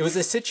it was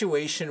a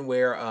situation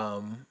where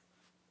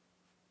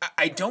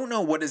I don't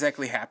know what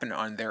exactly happened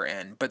on their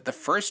end, but the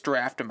first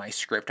draft of my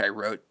script I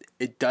wrote,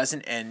 it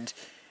doesn't end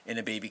in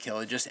a baby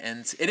kill. It just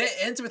ends. It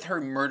ends with her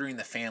murdering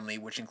the family,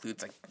 which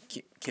includes like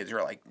kids who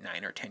are like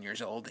 9 or 10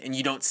 years old, and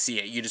you don't see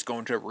it. You just go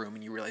into a room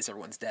and you realize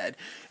everyone's dead.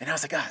 And I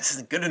was like, this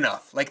isn't good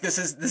enough. Like this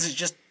is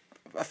just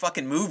a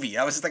fucking movie.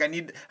 I was just like, I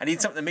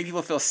need something to make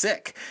people feel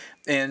sick.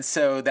 And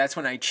so that's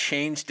when I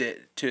changed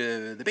it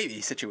to the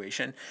baby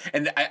situation.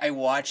 And I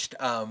watched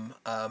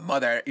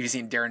Mother. You've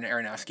seen Darren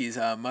Aronofsky's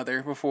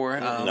Mother before?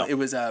 No. It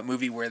was a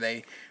movie where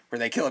they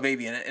kill a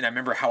baby in it, and I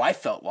remember how I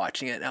felt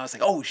watching it, and I was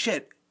like, oh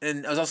shit.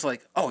 And I was also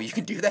like, oh, you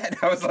can do that?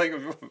 I was like,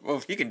 well,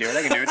 if you can do it,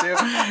 I can do it too.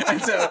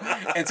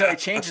 and so I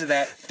changed to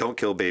that. Don't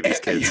kill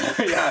babies, kids.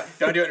 Yeah,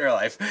 don't do it in real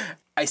life.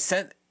 I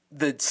sent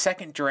the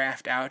second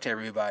draft out to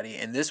everybody,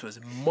 and this was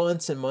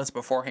months and months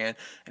beforehand,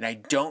 and I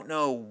don't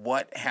know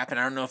what happened.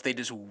 I don't know if they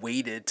just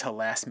waited till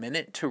last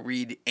minute to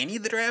read any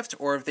of the drafts,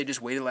 or if they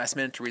just waited last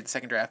minute to read the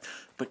second draft.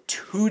 But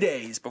 2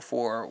 days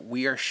before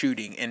we are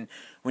shooting, and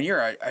when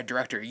you're a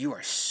director, you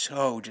are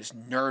so just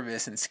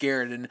nervous and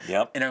scared, and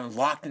and I'm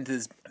locked into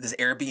this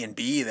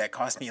Airbnb that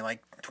cost me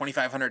like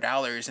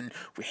 $2,500, and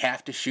we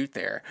have to shoot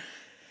there.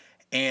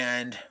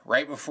 And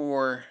right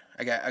before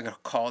I got a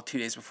call 2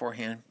 days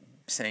beforehand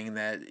saying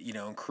that, you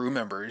know, crew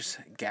members,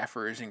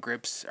 gaffers and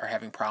grips are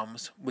having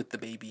problems with the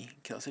baby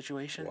kill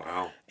situation.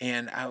 Wow.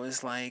 And I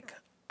was like,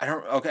 I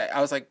don't know what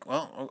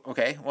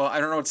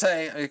to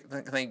say.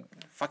 Can I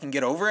fucking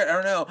get over it? I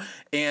don't know.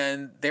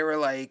 And they were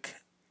like,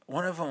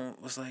 one of them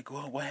was like,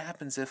 well, what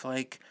happens if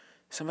like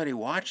somebody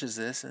watches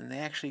this and they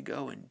actually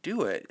go and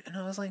do it? And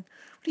I was like,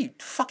 what are you,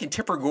 fucking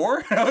Tipper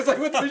Gore? And I was like,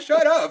 what the,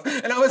 shut up.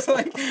 And I was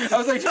like,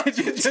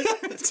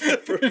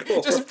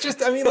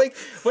 just, I mean, like,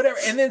 whatever.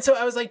 And then so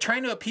I was like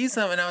trying to appease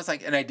them, and I was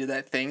like, and I did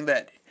that thing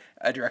that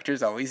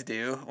directors always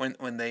do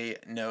when they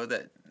know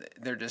that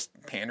they're just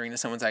pandering to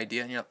someone's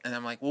idea, and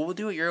I'm like, well, we'll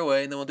do it your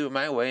way, and then we'll do it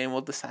my way, and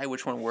we'll decide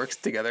which one works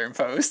together in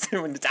post.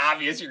 When it's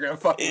obvious you're gonna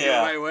fucking do it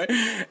my way.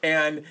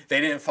 And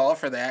they didn't fall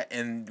for that,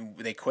 and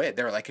they quit.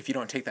 They were like, if you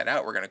don't take that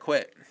out, we're gonna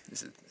quit.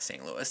 This is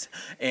St. Louis,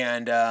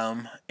 and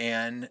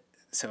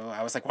so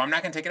I was like, well, I'm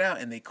not gonna take it out,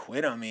 and they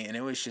quit on me, and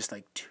it was just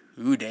like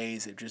 2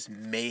 days of just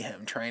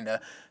mayhem trying to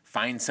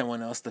find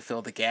someone else to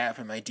fill the gap,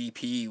 and my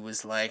DP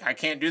was like, I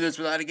can't do this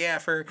without a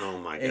gaffer. Oh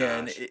my gosh.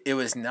 And it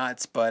was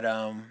nuts, but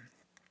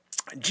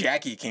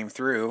Jackie came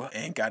through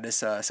and got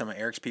us some of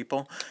Eric's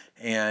people,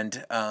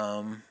 and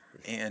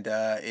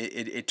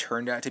it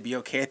turned out to be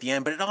okay at the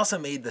end, but it also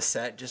made the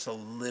set just a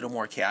little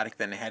more chaotic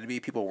than it had to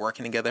be. People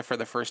working together for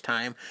the first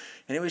time,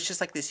 and it was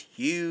just like this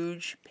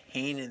huge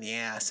pain in the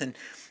ass, and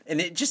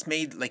it just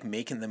made like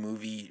making the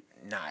movie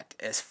not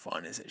as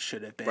fun as it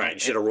should have been. Right, you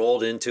should have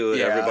rolled into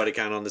it. Everybody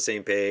kind of on the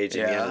same page,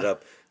 and you ended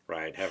up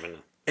having.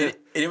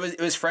 It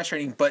was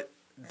frustrating, but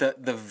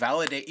the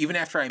validate, even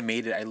after I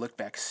made it, I looked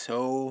back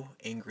so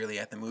angrily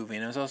at the movie,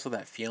 and it was also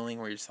that feeling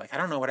where you're just like, I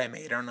don't know what I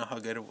made, I don't know how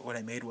good what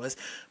I made was,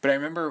 but I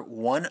remember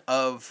one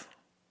of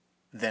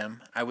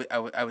them,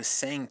 I was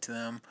saying to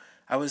them,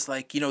 I was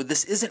like, you know,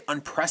 this isn't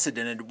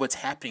unprecedented what's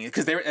happening,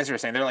 because they were, as you were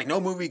saying, they're like,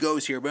 no movie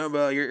goes here, blah,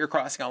 blah, you're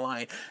crossing a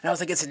line. And I was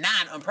like, it's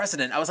not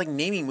unprecedented. I was like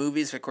naming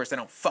movies. Of course, I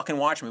don't fucking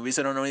watch movies,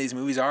 so I don't know what these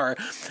movies are.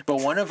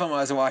 But one of them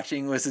I was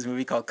watching was this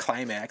movie called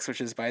Climax,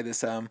 which is by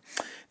this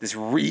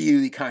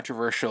really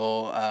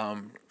controversial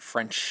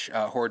French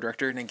horror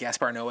director named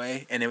Gaspar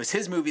Noé, and it was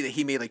his movie that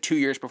he made like 2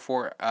 years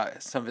before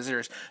Some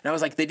Visitors. And I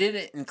was like, they did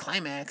it in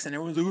Climax, and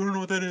everyone's like, I don't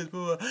know what that is.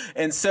 Blah, blah.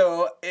 And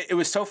so it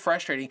was so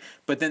frustrating.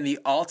 But then the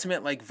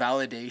ultimate like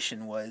validation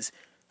was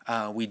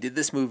we did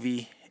this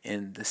movie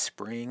in the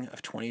spring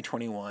of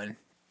 2021.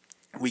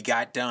 We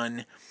got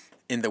done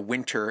in the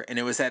winter, and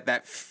it was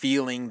that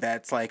feeling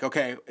that's like,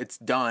 okay, it's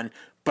done,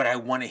 but I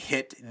want to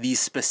hit these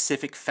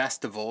specific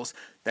festivals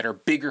that are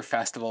bigger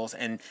festivals,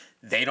 and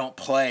they don't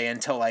play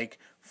until like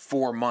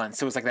 4 months.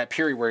 So it's like that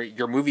period where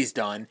your movie's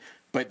done,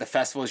 but the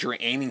festivals you're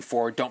aiming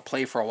for don't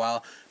play for a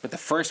while. But the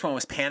first one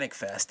was Panic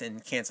Fest in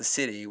Kansas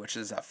City, which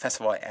is a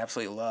festival I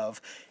absolutely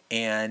love.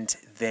 And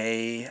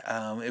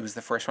it was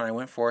the first one I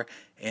went for,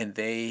 and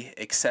they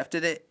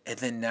accepted it. And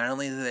then not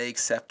only did they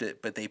accept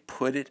it, but they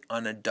put it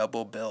on a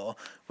double bill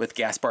with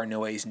Gaspar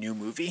Noé's new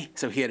movie.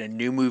 So he had a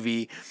new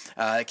movie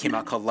that came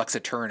out called Lux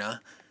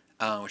Eterna,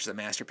 which is a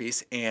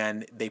masterpiece,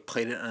 and they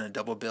played it on a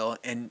double bill,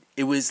 and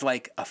it was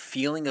like a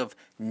feeling of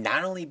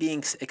not only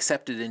being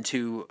accepted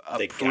into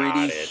a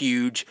pretty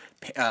huge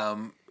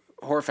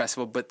horror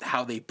festival, but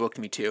how they booked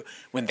me too.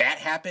 When that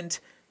happened,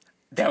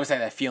 that was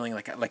that feeling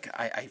like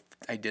I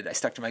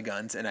stuck to my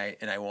guns and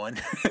I won.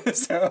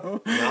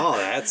 So no,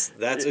 that's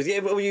yeah.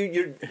 Well,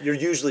 you're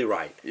usually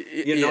right.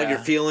 You know, your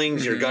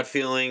feelings, your gut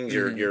feelings,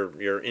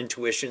 your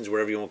intuitions,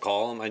 whatever you want to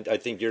call them. I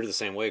think you're the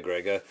same way,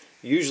 Greg.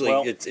 Usually,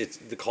 it's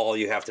the call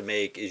you have to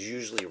make is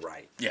usually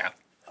right. Yeah,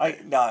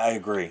 I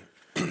agree.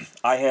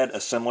 I had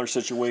a similar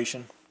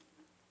situation,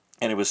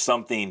 and it was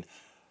something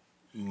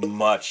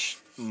much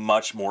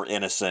more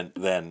innocent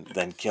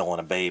than killing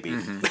a baby,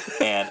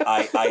 and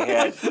I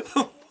had.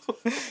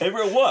 It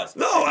was.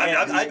 No,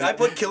 I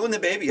put killing the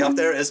baby up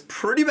there as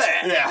pretty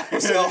bad. Yeah.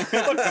 So,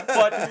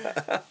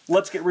 but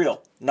let's get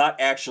real. Not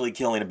actually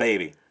killing a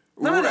baby.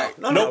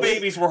 No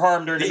babies were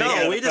harmed during the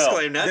No, we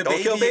disclaim that.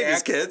 Don't kill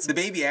babies, kids. The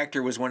baby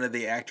actor was one of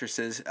the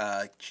actresses'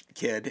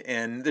 kid,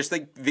 and there's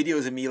like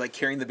videos of me like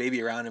carrying the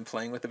baby around and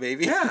playing with the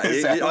baby.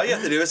 Yeah, all you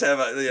have to do is have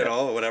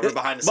a whatever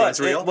behind the scenes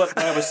reel. What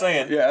I was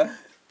saying. Yeah.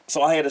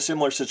 So I had a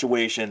similar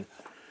situation,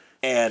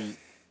 and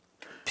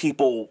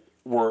people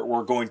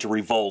were going to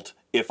revolt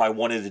if I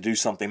wanted to do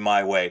something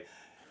my way,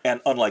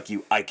 and unlike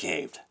you, I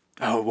caved.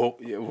 Oh,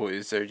 well,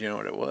 is there, do you know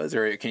what it was?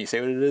 Or can you say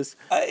what it is?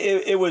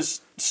 It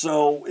was a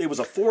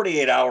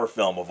 48-hour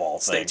film of all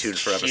Stay things. tuned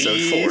for episode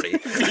 40.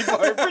 People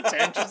are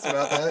pretentious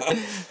about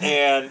that.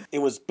 And it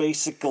was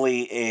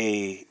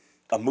basically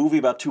a movie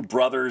about two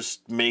brothers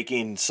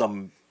making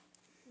some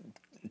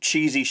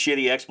cheesy,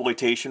 shitty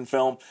exploitation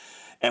film,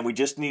 and we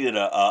just needed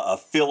a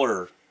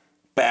filler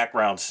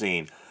background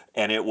scene,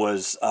 and it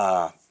was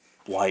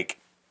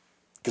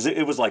because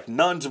it was like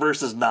nuns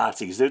versus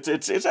Nazis.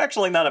 It's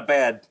actually not a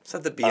bad. Is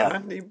that the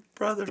Biondo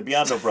brothers? The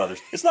Biondo brothers.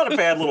 It's not a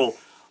bad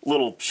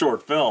little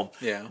short film.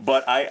 Yeah.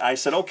 But I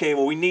said, okay,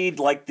 well, we need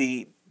like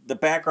the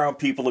background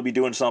people to be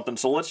doing something,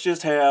 so let's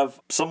just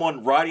have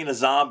someone riding a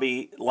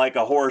zombie like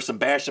a horse and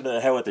bash him in the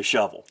head with a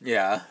shovel.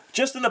 Yeah.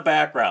 Just in the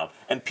background,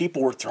 and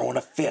people were throwing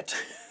a fit.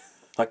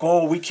 Like,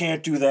 oh, we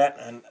can't do that.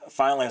 And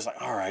finally I was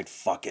like, all right,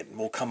 fuck it.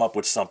 We'll come up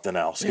with something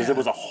else. Because it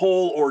was a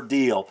whole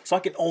ordeal. So I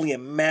can only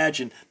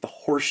imagine the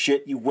horse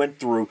shit you went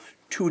through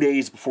 2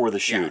 days before the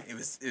shoot. Yeah, it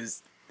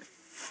was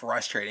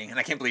frustrating. And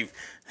I can't believe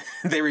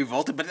they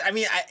revolted. But I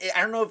mean, I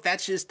don't know if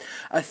that's just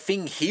a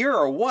thing here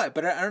or what.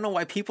 But I don't know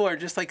why people are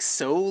just like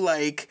so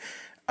like...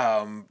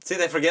 See,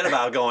 they forget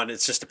about going,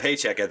 it's just a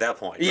paycheck at that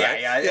point, yeah,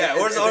 right? Yeah.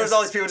 Where's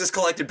all these people just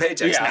collecting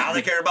paychecks? Yeah. Now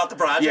they care about the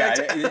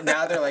project? Yeah,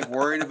 now they're like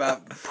worried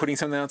about putting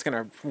something that's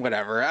going to,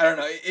 whatever. I don't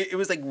know. It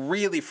was like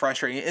really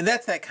frustrating. And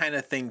that's that kind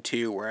of thing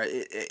too, where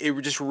it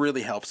just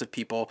really helps if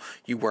people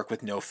you work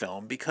with know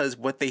film, because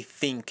what they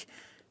think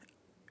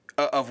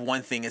of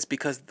one thing is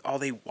because all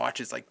they watch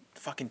is like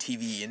fucking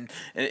TV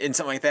and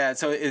something like that.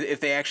 So if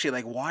they actually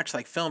like watch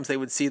like films, they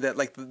would see that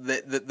like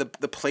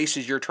the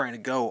places you're trying to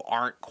go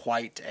aren't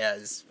quite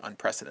as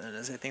unprecedented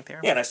as I think they are.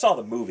 Yeah, and I saw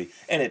the movie,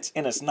 and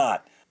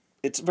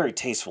it's very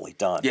tastefully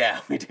done. Yeah,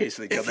 we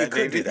tastefully killed that. If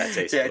you could do that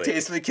tastefully. Yeah,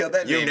 tastefully killed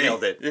that. You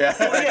nailed it. Yeah.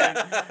 Well,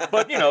 yeah.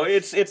 But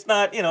it's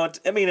not,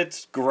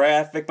 it's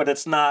graphic, but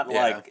it's not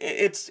like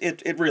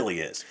it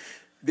really is.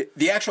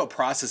 The actual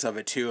process of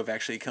it too, of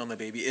actually killing the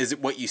baby, is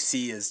what you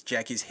see is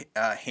Jackie's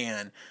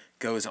hand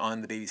goes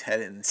on the baby's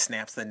head and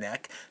snaps the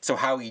neck. So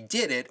how he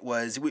did it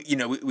was, we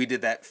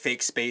did that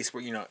fake space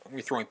where,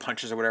 we're throwing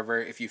punches or whatever.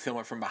 If you film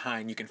it from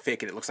behind, you can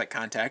fake it. It looks like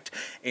contact.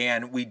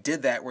 And we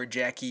did that where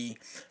Jackie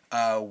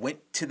went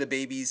to the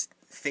baby's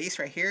face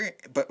right here,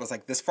 but was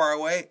like this far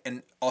away,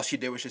 and all she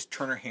did was just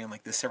turn her hand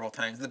like this several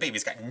times. The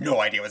baby's got no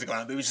idea what's going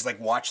on. It was just like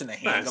watching the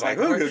hand go back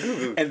and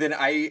forth. And then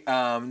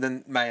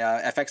then my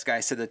FX guy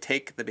said to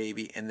take the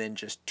baby and then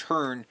just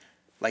turn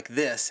like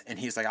this, and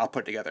he's like, I'll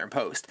put it together in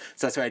post.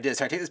 So that's what I did.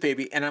 So I take this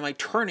baby, and I'm like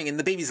turning, and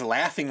the baby's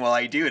laughing while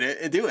I do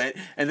it.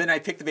 And then I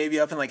picked the baby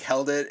up and like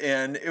held it,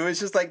 and it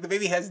was just like the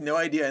baby has no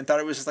idea and thought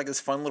it was just like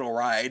this fun little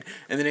ride.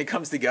 And then it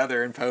comes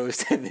together in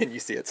post, and then you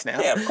see it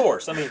snap. Yeah, of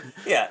course. I mean,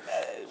 yeah.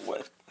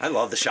 I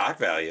love the shock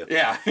value.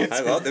 Yeah.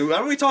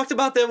 Remember we talked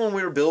about that when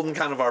we were building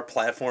kind of our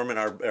platform and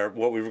our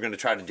what we were going to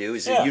try to do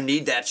is you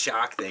need that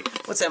shock thing.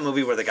 What's that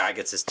movie where the guy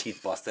gets his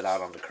teeth busted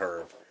out on the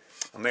curb?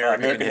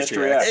 American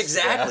History X.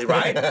 Exactly,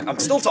 right? I'm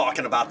still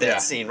talking about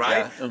that scene, right?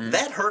 Yeah. Mm-hmm.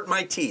 That hurt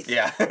my teeth.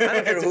 Yeah. I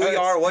don't care who you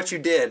are or what you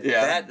did.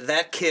 Yeah.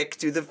 That kick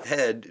to the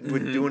head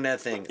with doing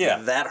that thing,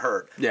 that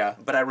hurt. Yeah.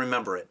 But I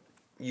remember it.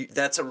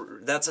 that's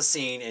a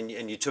scene,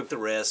 and you took the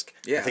risk.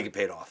 Yeah. I think it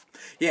paid off.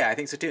 Yeah, I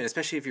think so too, and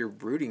especially if you're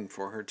rooting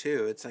for her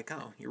too. It's like,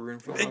 oh, you're rooting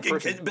for one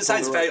person.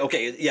 Besides the fact,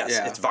 okay, yes,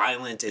 Yeah. it's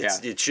violent.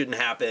 It shouldn't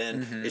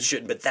happen. Mm-hmm. It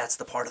shouldn't. But that's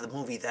the part of the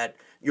movie that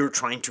you're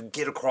trying to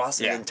get across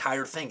the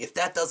entire thing. If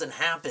that doesn't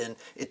happen,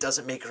 it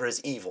doesn't make her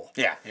as evil.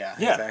 Yeah,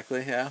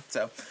 exactly. Yeah.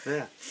 So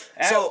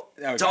So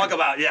talk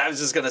about. Yeah, I was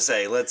just gonna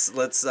say, let's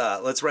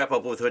wrap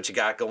up with what you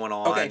got going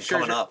on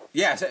coming up.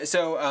 Yeah.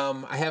 So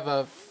I have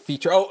a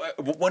feature. Oh,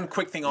 one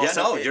quick thing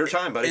also. Yeah, no, your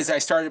time, buddy. Is I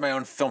started my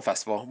own film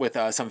festival with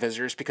some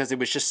visitors because it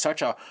was just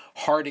such a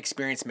hard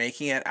experience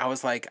making it. I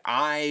was like,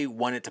 I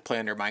wanted to play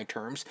under my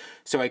terms,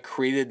 so I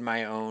created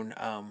my own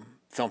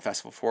film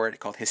festival for it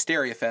called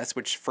Hysteria Fest,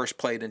 which first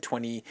played in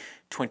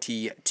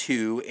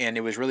 2022, and it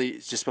was really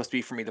just supposed to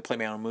be for me to play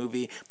my own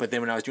movie. But then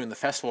when I was doing the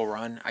festival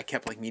run, I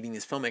kept like meeting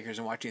these filmmakers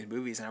and watching these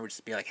movies, and I would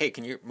just be like, hey,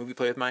 can your movie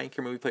play with mine?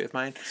 Can your movie play with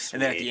mine? Sweet.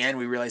 And then at the end,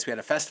 we realized we had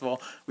a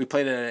festival. We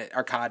played at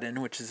Arcaden,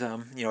 which is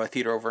a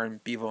theater over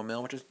in Beeville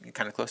Mill, which is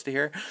kind of close to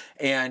here,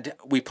 and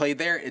we played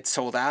there. It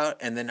sold out,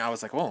 and then I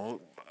was like, oh,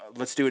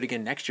 let's do it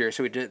again next year.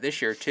 So we did it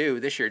this year too.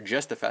 This year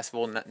just a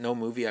festival, no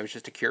movie. I was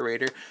just a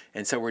curator,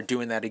 and so we're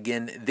doing that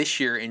again this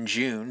year in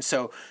June.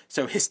 So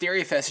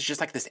Hysteria Fest is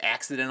just like this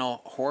accidental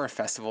horror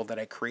festival that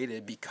I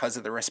created because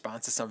of the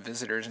response of some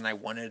visitors, and I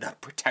wanted a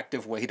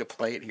protective way to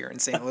play it here in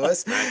St.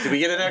 Louis. Did we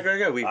get an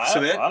Gregor? We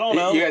submit? I don't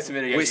know. You guys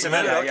submitted. We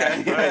submitted.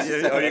 Okay. Yeah. All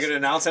right. Are you going to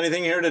announce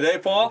anything here today,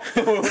 Paul?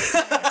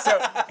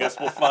 Guess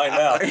we'll find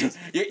out.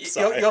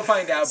 You'll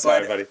find out.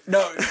 Sorry, but, buddy.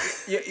 No,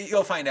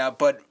 you'll find out.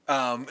 But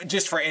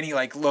just for any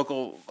like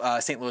local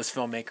St. Louis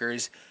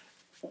filmmakers,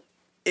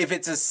 if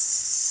it's a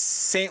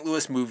St.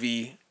 Louis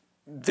movie,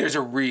 there's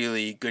a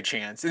really good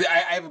chance.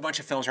 I have a bunch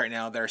of films right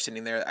now that are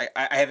sitting there.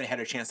 I haven't had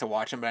a chance to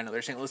watch them, but I know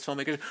they're St. Louis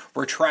filmmakers.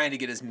 We're trying to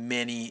get as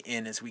many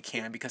in as we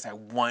can because I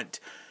want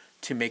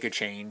to make a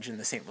change in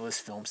the St. Louis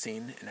film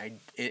scene,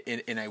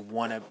 and I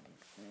want to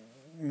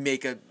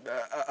make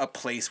a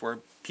place where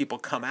people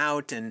come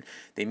out and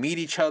they meet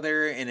each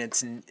other, and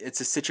it's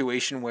a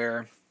situation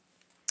where,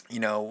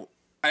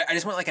 I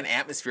just want like an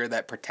atmosphere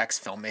that protects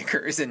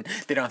filmmakers and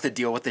they don't have to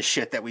deal with the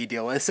shit that we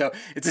deal with. So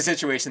it's a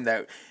situation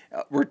that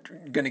we're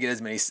going to get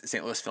as many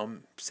St. Louis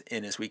films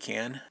in as we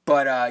can.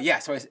 But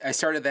so I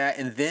started that,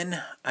 and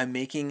then I'm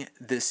making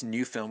this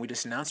new film. We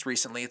just announced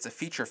recently. It's a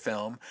feature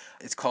film.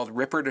 It's called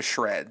Ripper to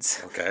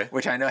Shreds. Okay.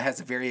 Which I know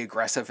has a very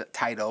aggressive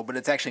title, but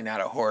it's actually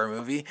not a horror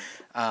movie.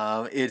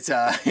 It's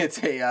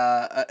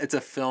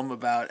a film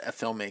about a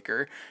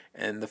filmmaker,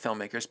 and the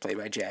filmmaker is played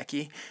by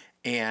Jackie,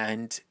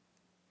 and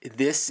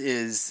this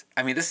is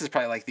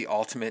probably like the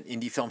ultimate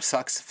indie film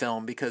sucks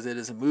film because it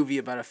is a movie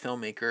about a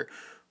filmmaker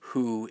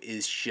who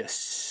is just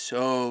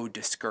so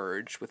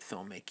discouraged with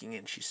filmmaking,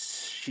 and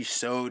she's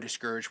so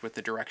discouraged with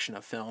the direction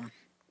of film,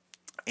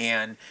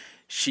 and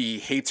she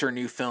hates her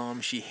new film.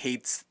 She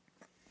hates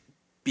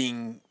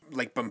being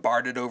like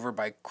bombarded over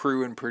by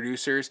crew and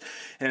producers,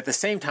 and at the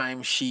same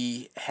time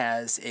she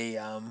has a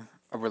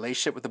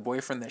relationship with a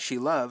boyfriend that she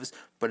loves,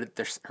 but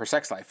her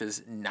sex life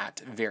is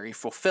not very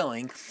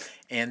fulfilling.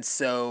 And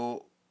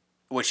so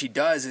what she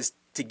does is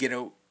to get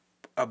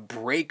a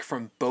break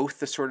from both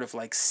the sort of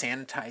like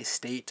sanitized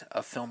state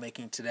of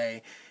filmmaking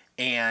today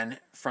and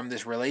from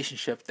this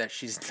relationship that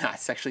she's not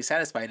sexually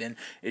satisfied in,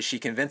 is she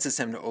convinces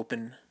him to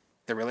open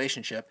the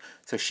relationship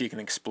so she can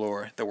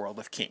explore the world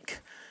of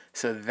kink.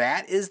 So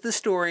that is the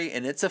story,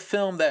 and it's a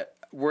film that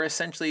we're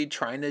essentially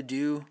trying to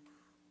do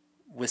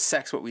with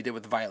sex what we did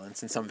with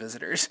violence and some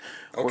visitors.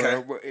 Okay.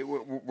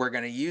 We're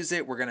going to use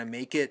it. We're going to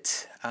make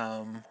it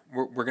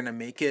we're going to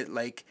make it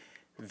like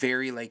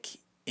very like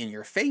in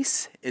your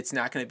face. It's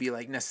not going to be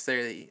like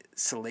necessarily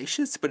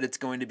salacious, but it's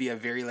going to be a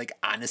very like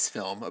honest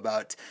film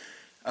about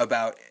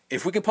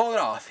if we can pull it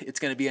off, it's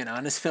going to be an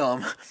honest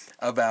film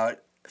about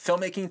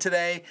filmmaking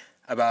today,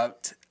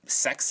 about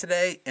sex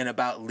today, and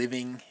about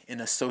living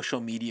in a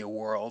social media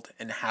world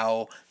and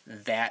how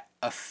that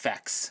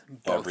affects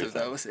both of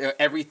those.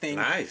 Everything.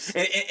 Nice.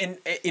 And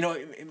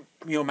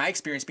my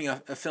experience being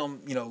a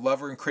film,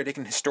 lover and critic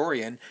and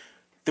historian,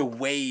 the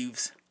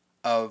waves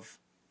of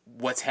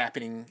what's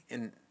happening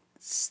in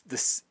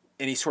this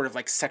any sort of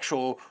like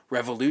sexual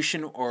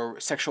revolution or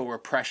sexual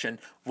repression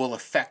will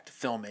affect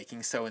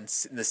filmmaking. So in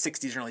the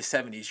 60s and early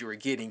 70s, you were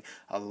getting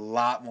a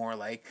lot more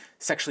like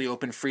sexually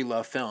open free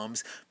love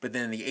films. But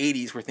then in the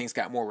 80s, where things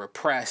got more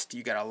repressed,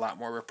 you got a lot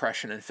more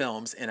repression in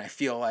films. And I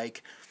feel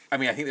like, I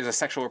think there's a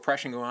sexual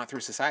repression going on through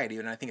society,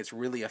 and I think it's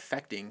really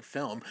affecting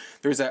film.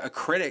 There's a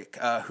critic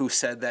who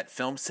said that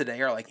films today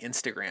are like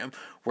Instagram,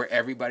 where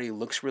everybody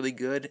looks really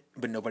good,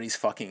 but nobody's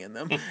fucking in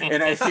them.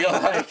 And I feel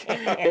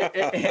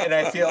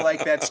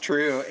like that's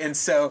true. And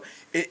so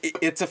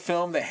it's a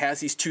film that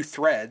has these two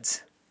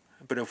threads,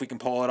 but if we can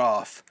pull it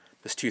off,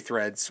 those two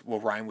threads will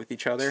rhyme with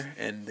each other,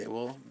 and they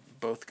will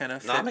both kind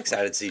of fit. No, I'm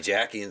excited to see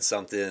Jackie in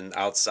something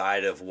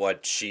outside of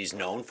what she's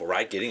known for,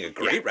 right? Getting a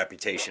great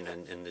reputation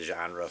in the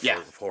genre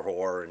for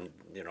horror and,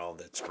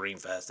 that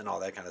Screamfest and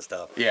all that kind of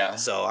stuff. Yeah.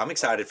 So I'm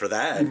excited for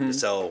that. Mm-hmm.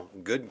 So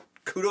good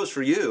kudos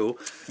for you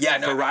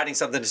no, for writing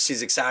something that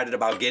she's excited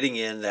about getting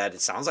in, that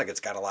it sounds like it's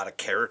got a lot of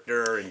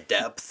character and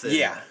depth. And,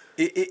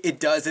 It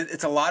does.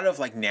 It's a lot of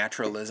like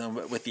naturalism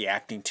with the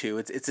acting too.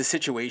 It's a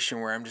situation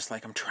where I'm just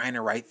like, I'm trying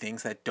to write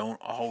things that don't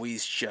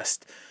always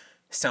just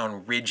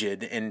sound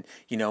rigid. And,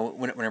 you know,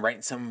 when I'm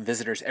writing some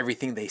visitors,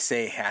 everything they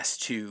say has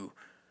to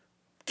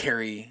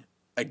carry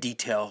a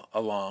detail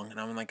along, and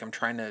I'm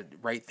trying to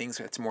write things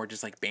that's more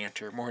just like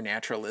banter, more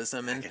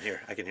naturalism. And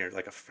I can hear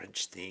like a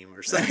French theme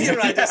or something. You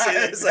know, I just see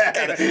this like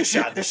kind of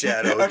shot in the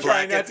shadows. I'm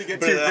trying not to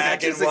get too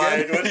pretentious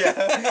again.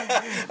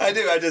 I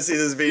do. I just see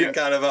this being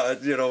kind of a,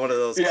 you know, one of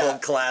those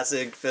cult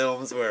classic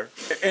films where.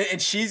 And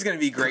she's going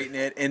to be great in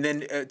it. And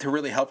then to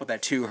really help with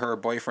that too, her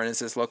boyfriend is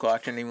this local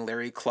actor named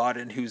Larry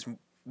Claudin, who's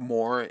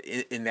more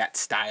in that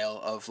style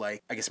of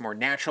like, I guess, more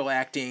natural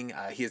acting.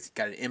 He's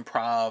got an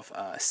improv,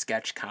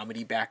 sketch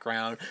comedy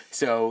background,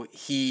 so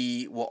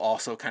he will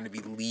also kind of be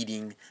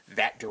leading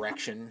that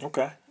direction.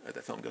 Okay.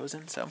 The film goes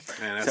in. So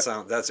man,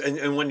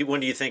 and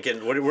when do you think?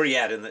 Where are you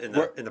at in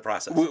the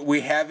process?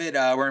 We have it.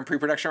 We're in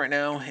pre-production right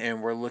now,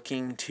 and we're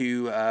looking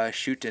to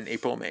shoot in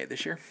April, May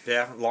this year.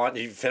 Yeah,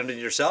 you filmed it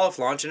yourself,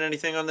 launching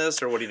anything on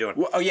this, or what are you doing?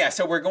 Well, oh yeah,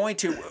 so we're going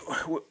to.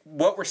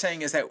 What we're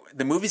saying is that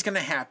the movie's going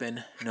to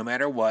happen no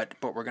matter what,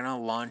 but we're going to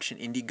launch an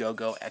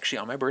Indiegogo actually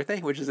on my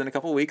birthday, which is in a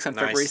couple of weeks on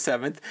February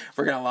 7th.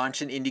 We're going to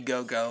launch an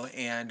Indiegogo,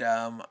 and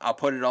I'll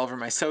put it all over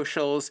my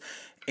socials.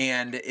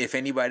 And if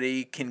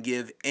anybody can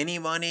give any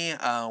money,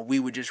 we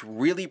would just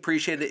really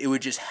appreciate it. It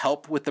would just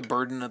help with the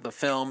burden of the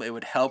film. It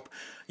would help,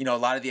 you know, a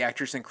lot of the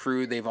actors and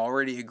crew, they've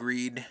already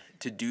agreed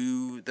to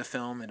do the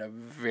film at a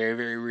very,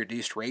 very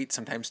reduced rate,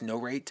 sometimes no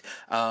rate.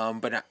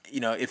 But you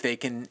know, if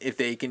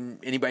anybody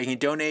can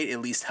donate, it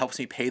at least helps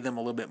me pay them a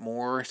little bit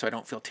more, so I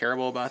don't feel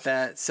terrible about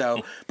that.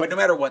 So, but no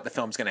matter what, the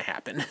film's going to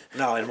happen.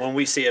 No, and when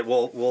we see it,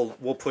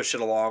 we'll push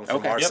it along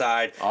from our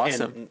side.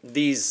 Awesome. And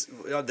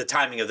the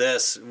timing of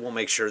this, we'll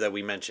make sure that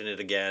we mention it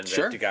again.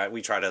 Sure.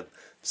 We try to.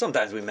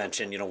 Sometimes we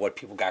mention, you know, what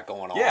people got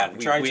going on. Yeah,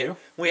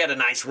 we had a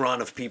nice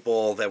run of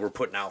people that were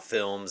putting out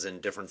films and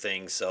different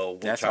things. So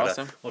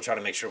we'll try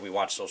to make sure we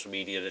watch social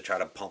media to try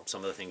to pump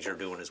some of the things you're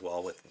doing as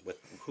well with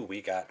who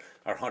we got.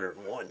 Our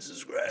 101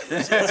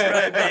 subscribers. That's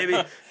right,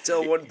 baby.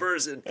 Tell one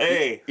person.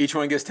 Hey, each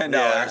one gets $10.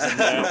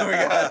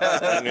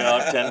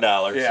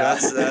 $10. Yeah,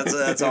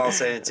 that's all I'm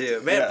saying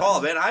too, man. Yeah.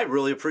 Paul, man, I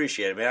really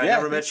appreciate it, man. I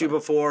never met you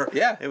before.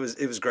 Yeah, it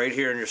was great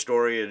hearing your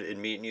story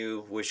and meeting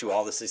you. Wish you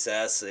all the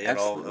success. You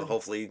know,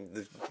 hopefully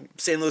the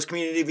St. Louis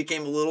community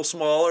became a little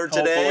smaller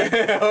today.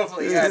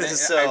 Hopefully, yeah.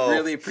 So, I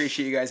really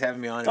appreciate you guys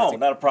having me on. Oh,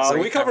 not a problem.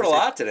 So we covered a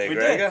lot today,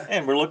 Greg.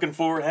 And we're looking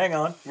forward. Hang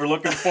on, we're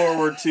looking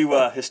forward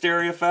to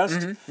Hysteria Fest.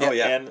 Mm-hmm. Oh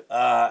yeah. And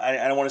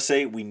I want to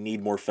say we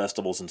need more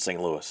festivals in St.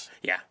 Louis.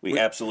 Yeah, we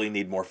absolutely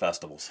need more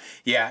festivals.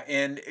 Yeah,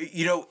 and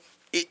you know,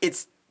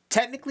 it's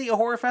technically a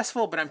horror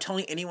festival, but I'm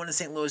telling anyone in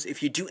St. Louis,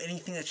 if you do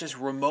anything that's just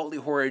remotely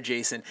horror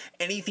adjacent,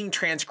 anything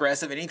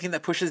transgressive, anything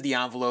that pushes the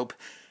envelope,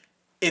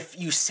 if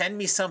you send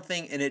me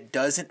something and it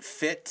doesn't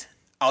fit,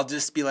 I'll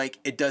just be like,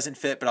 it doesn't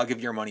fit, but I'll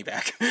give your money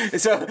back.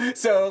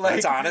 So like,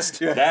 that's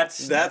honest. Yeah.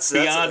 That's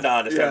beyond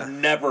honest. Yeah. I've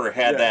never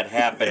had that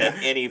happen at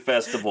any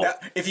festival. Now,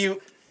 if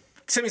you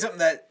send me something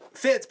that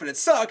fits, but it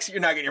sucks,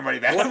 you're not getting your money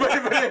back.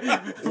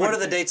 What are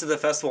the dates of the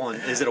festival?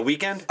 And is it a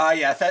weekend?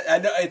 Yeah,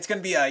 it's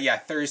going to be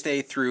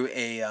Thursday through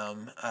a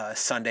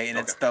Sunday, and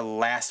it's the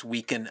last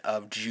weekend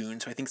of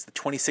June. So I think it's the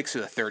 26th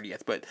or the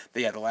 30th, but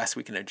the last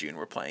weekend of June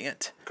we're playing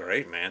it.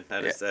 Great, man.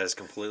 That is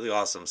completely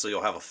awesome. So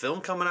you'll have a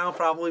film coming out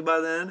probably by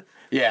then?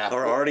 Yeah.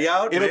 Or already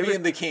out? It'll be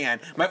in the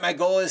can. My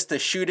goal is to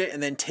shoot it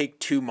and then take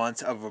 2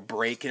 months of a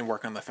break and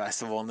work on the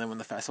festival, and then when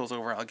the festival's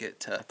over, I'll get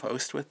to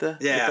post with the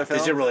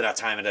because you're really not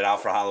timing it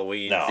out for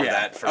Halloween. No. For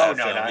that film.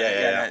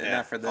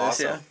 Not for this.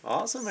 Awesome.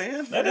 Awesome,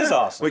 man. That is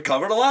awesome. We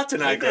covered a lot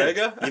tonight, Greg.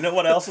 You know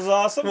what else is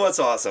awesome? What's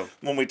awesome?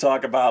 When we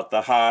talk about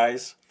the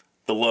highs,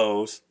 the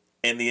lows,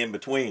 and the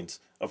in-betweens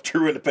of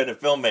true independent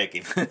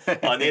filmmaking.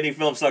 On the Indie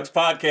Film Sucks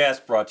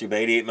podcast, brought to you by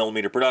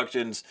 88mm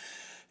Productions.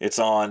 It's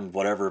on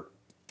whatever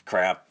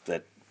crap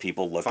that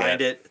people look at.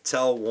 Find it.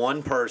 Tell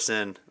one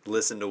person.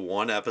 Listen to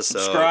one episode.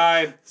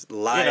 Subscribe.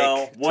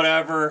 Like.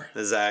 Whatever.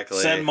 Exactly.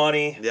 Send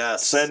money.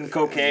 Yes. Send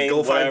cocaine. Go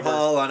whatever. find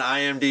Paul on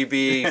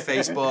IMDb,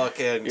 Facebook,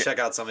 and check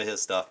out some of his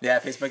stuff. Yeah,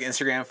 Facebook,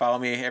 Instagram. Follow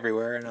me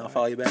everywhere, and I'll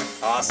follow you back.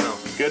 Awesome.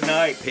 Good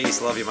night.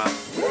 Peace. Love you, Mom.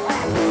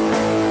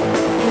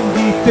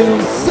 Indie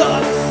film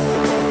sucks.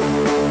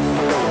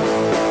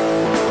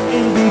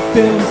 Indie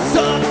film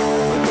sucks.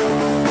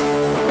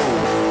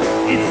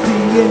 It's the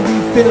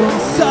Indie Film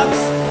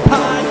Sucks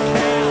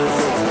podcast.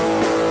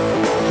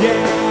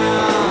 Yeah.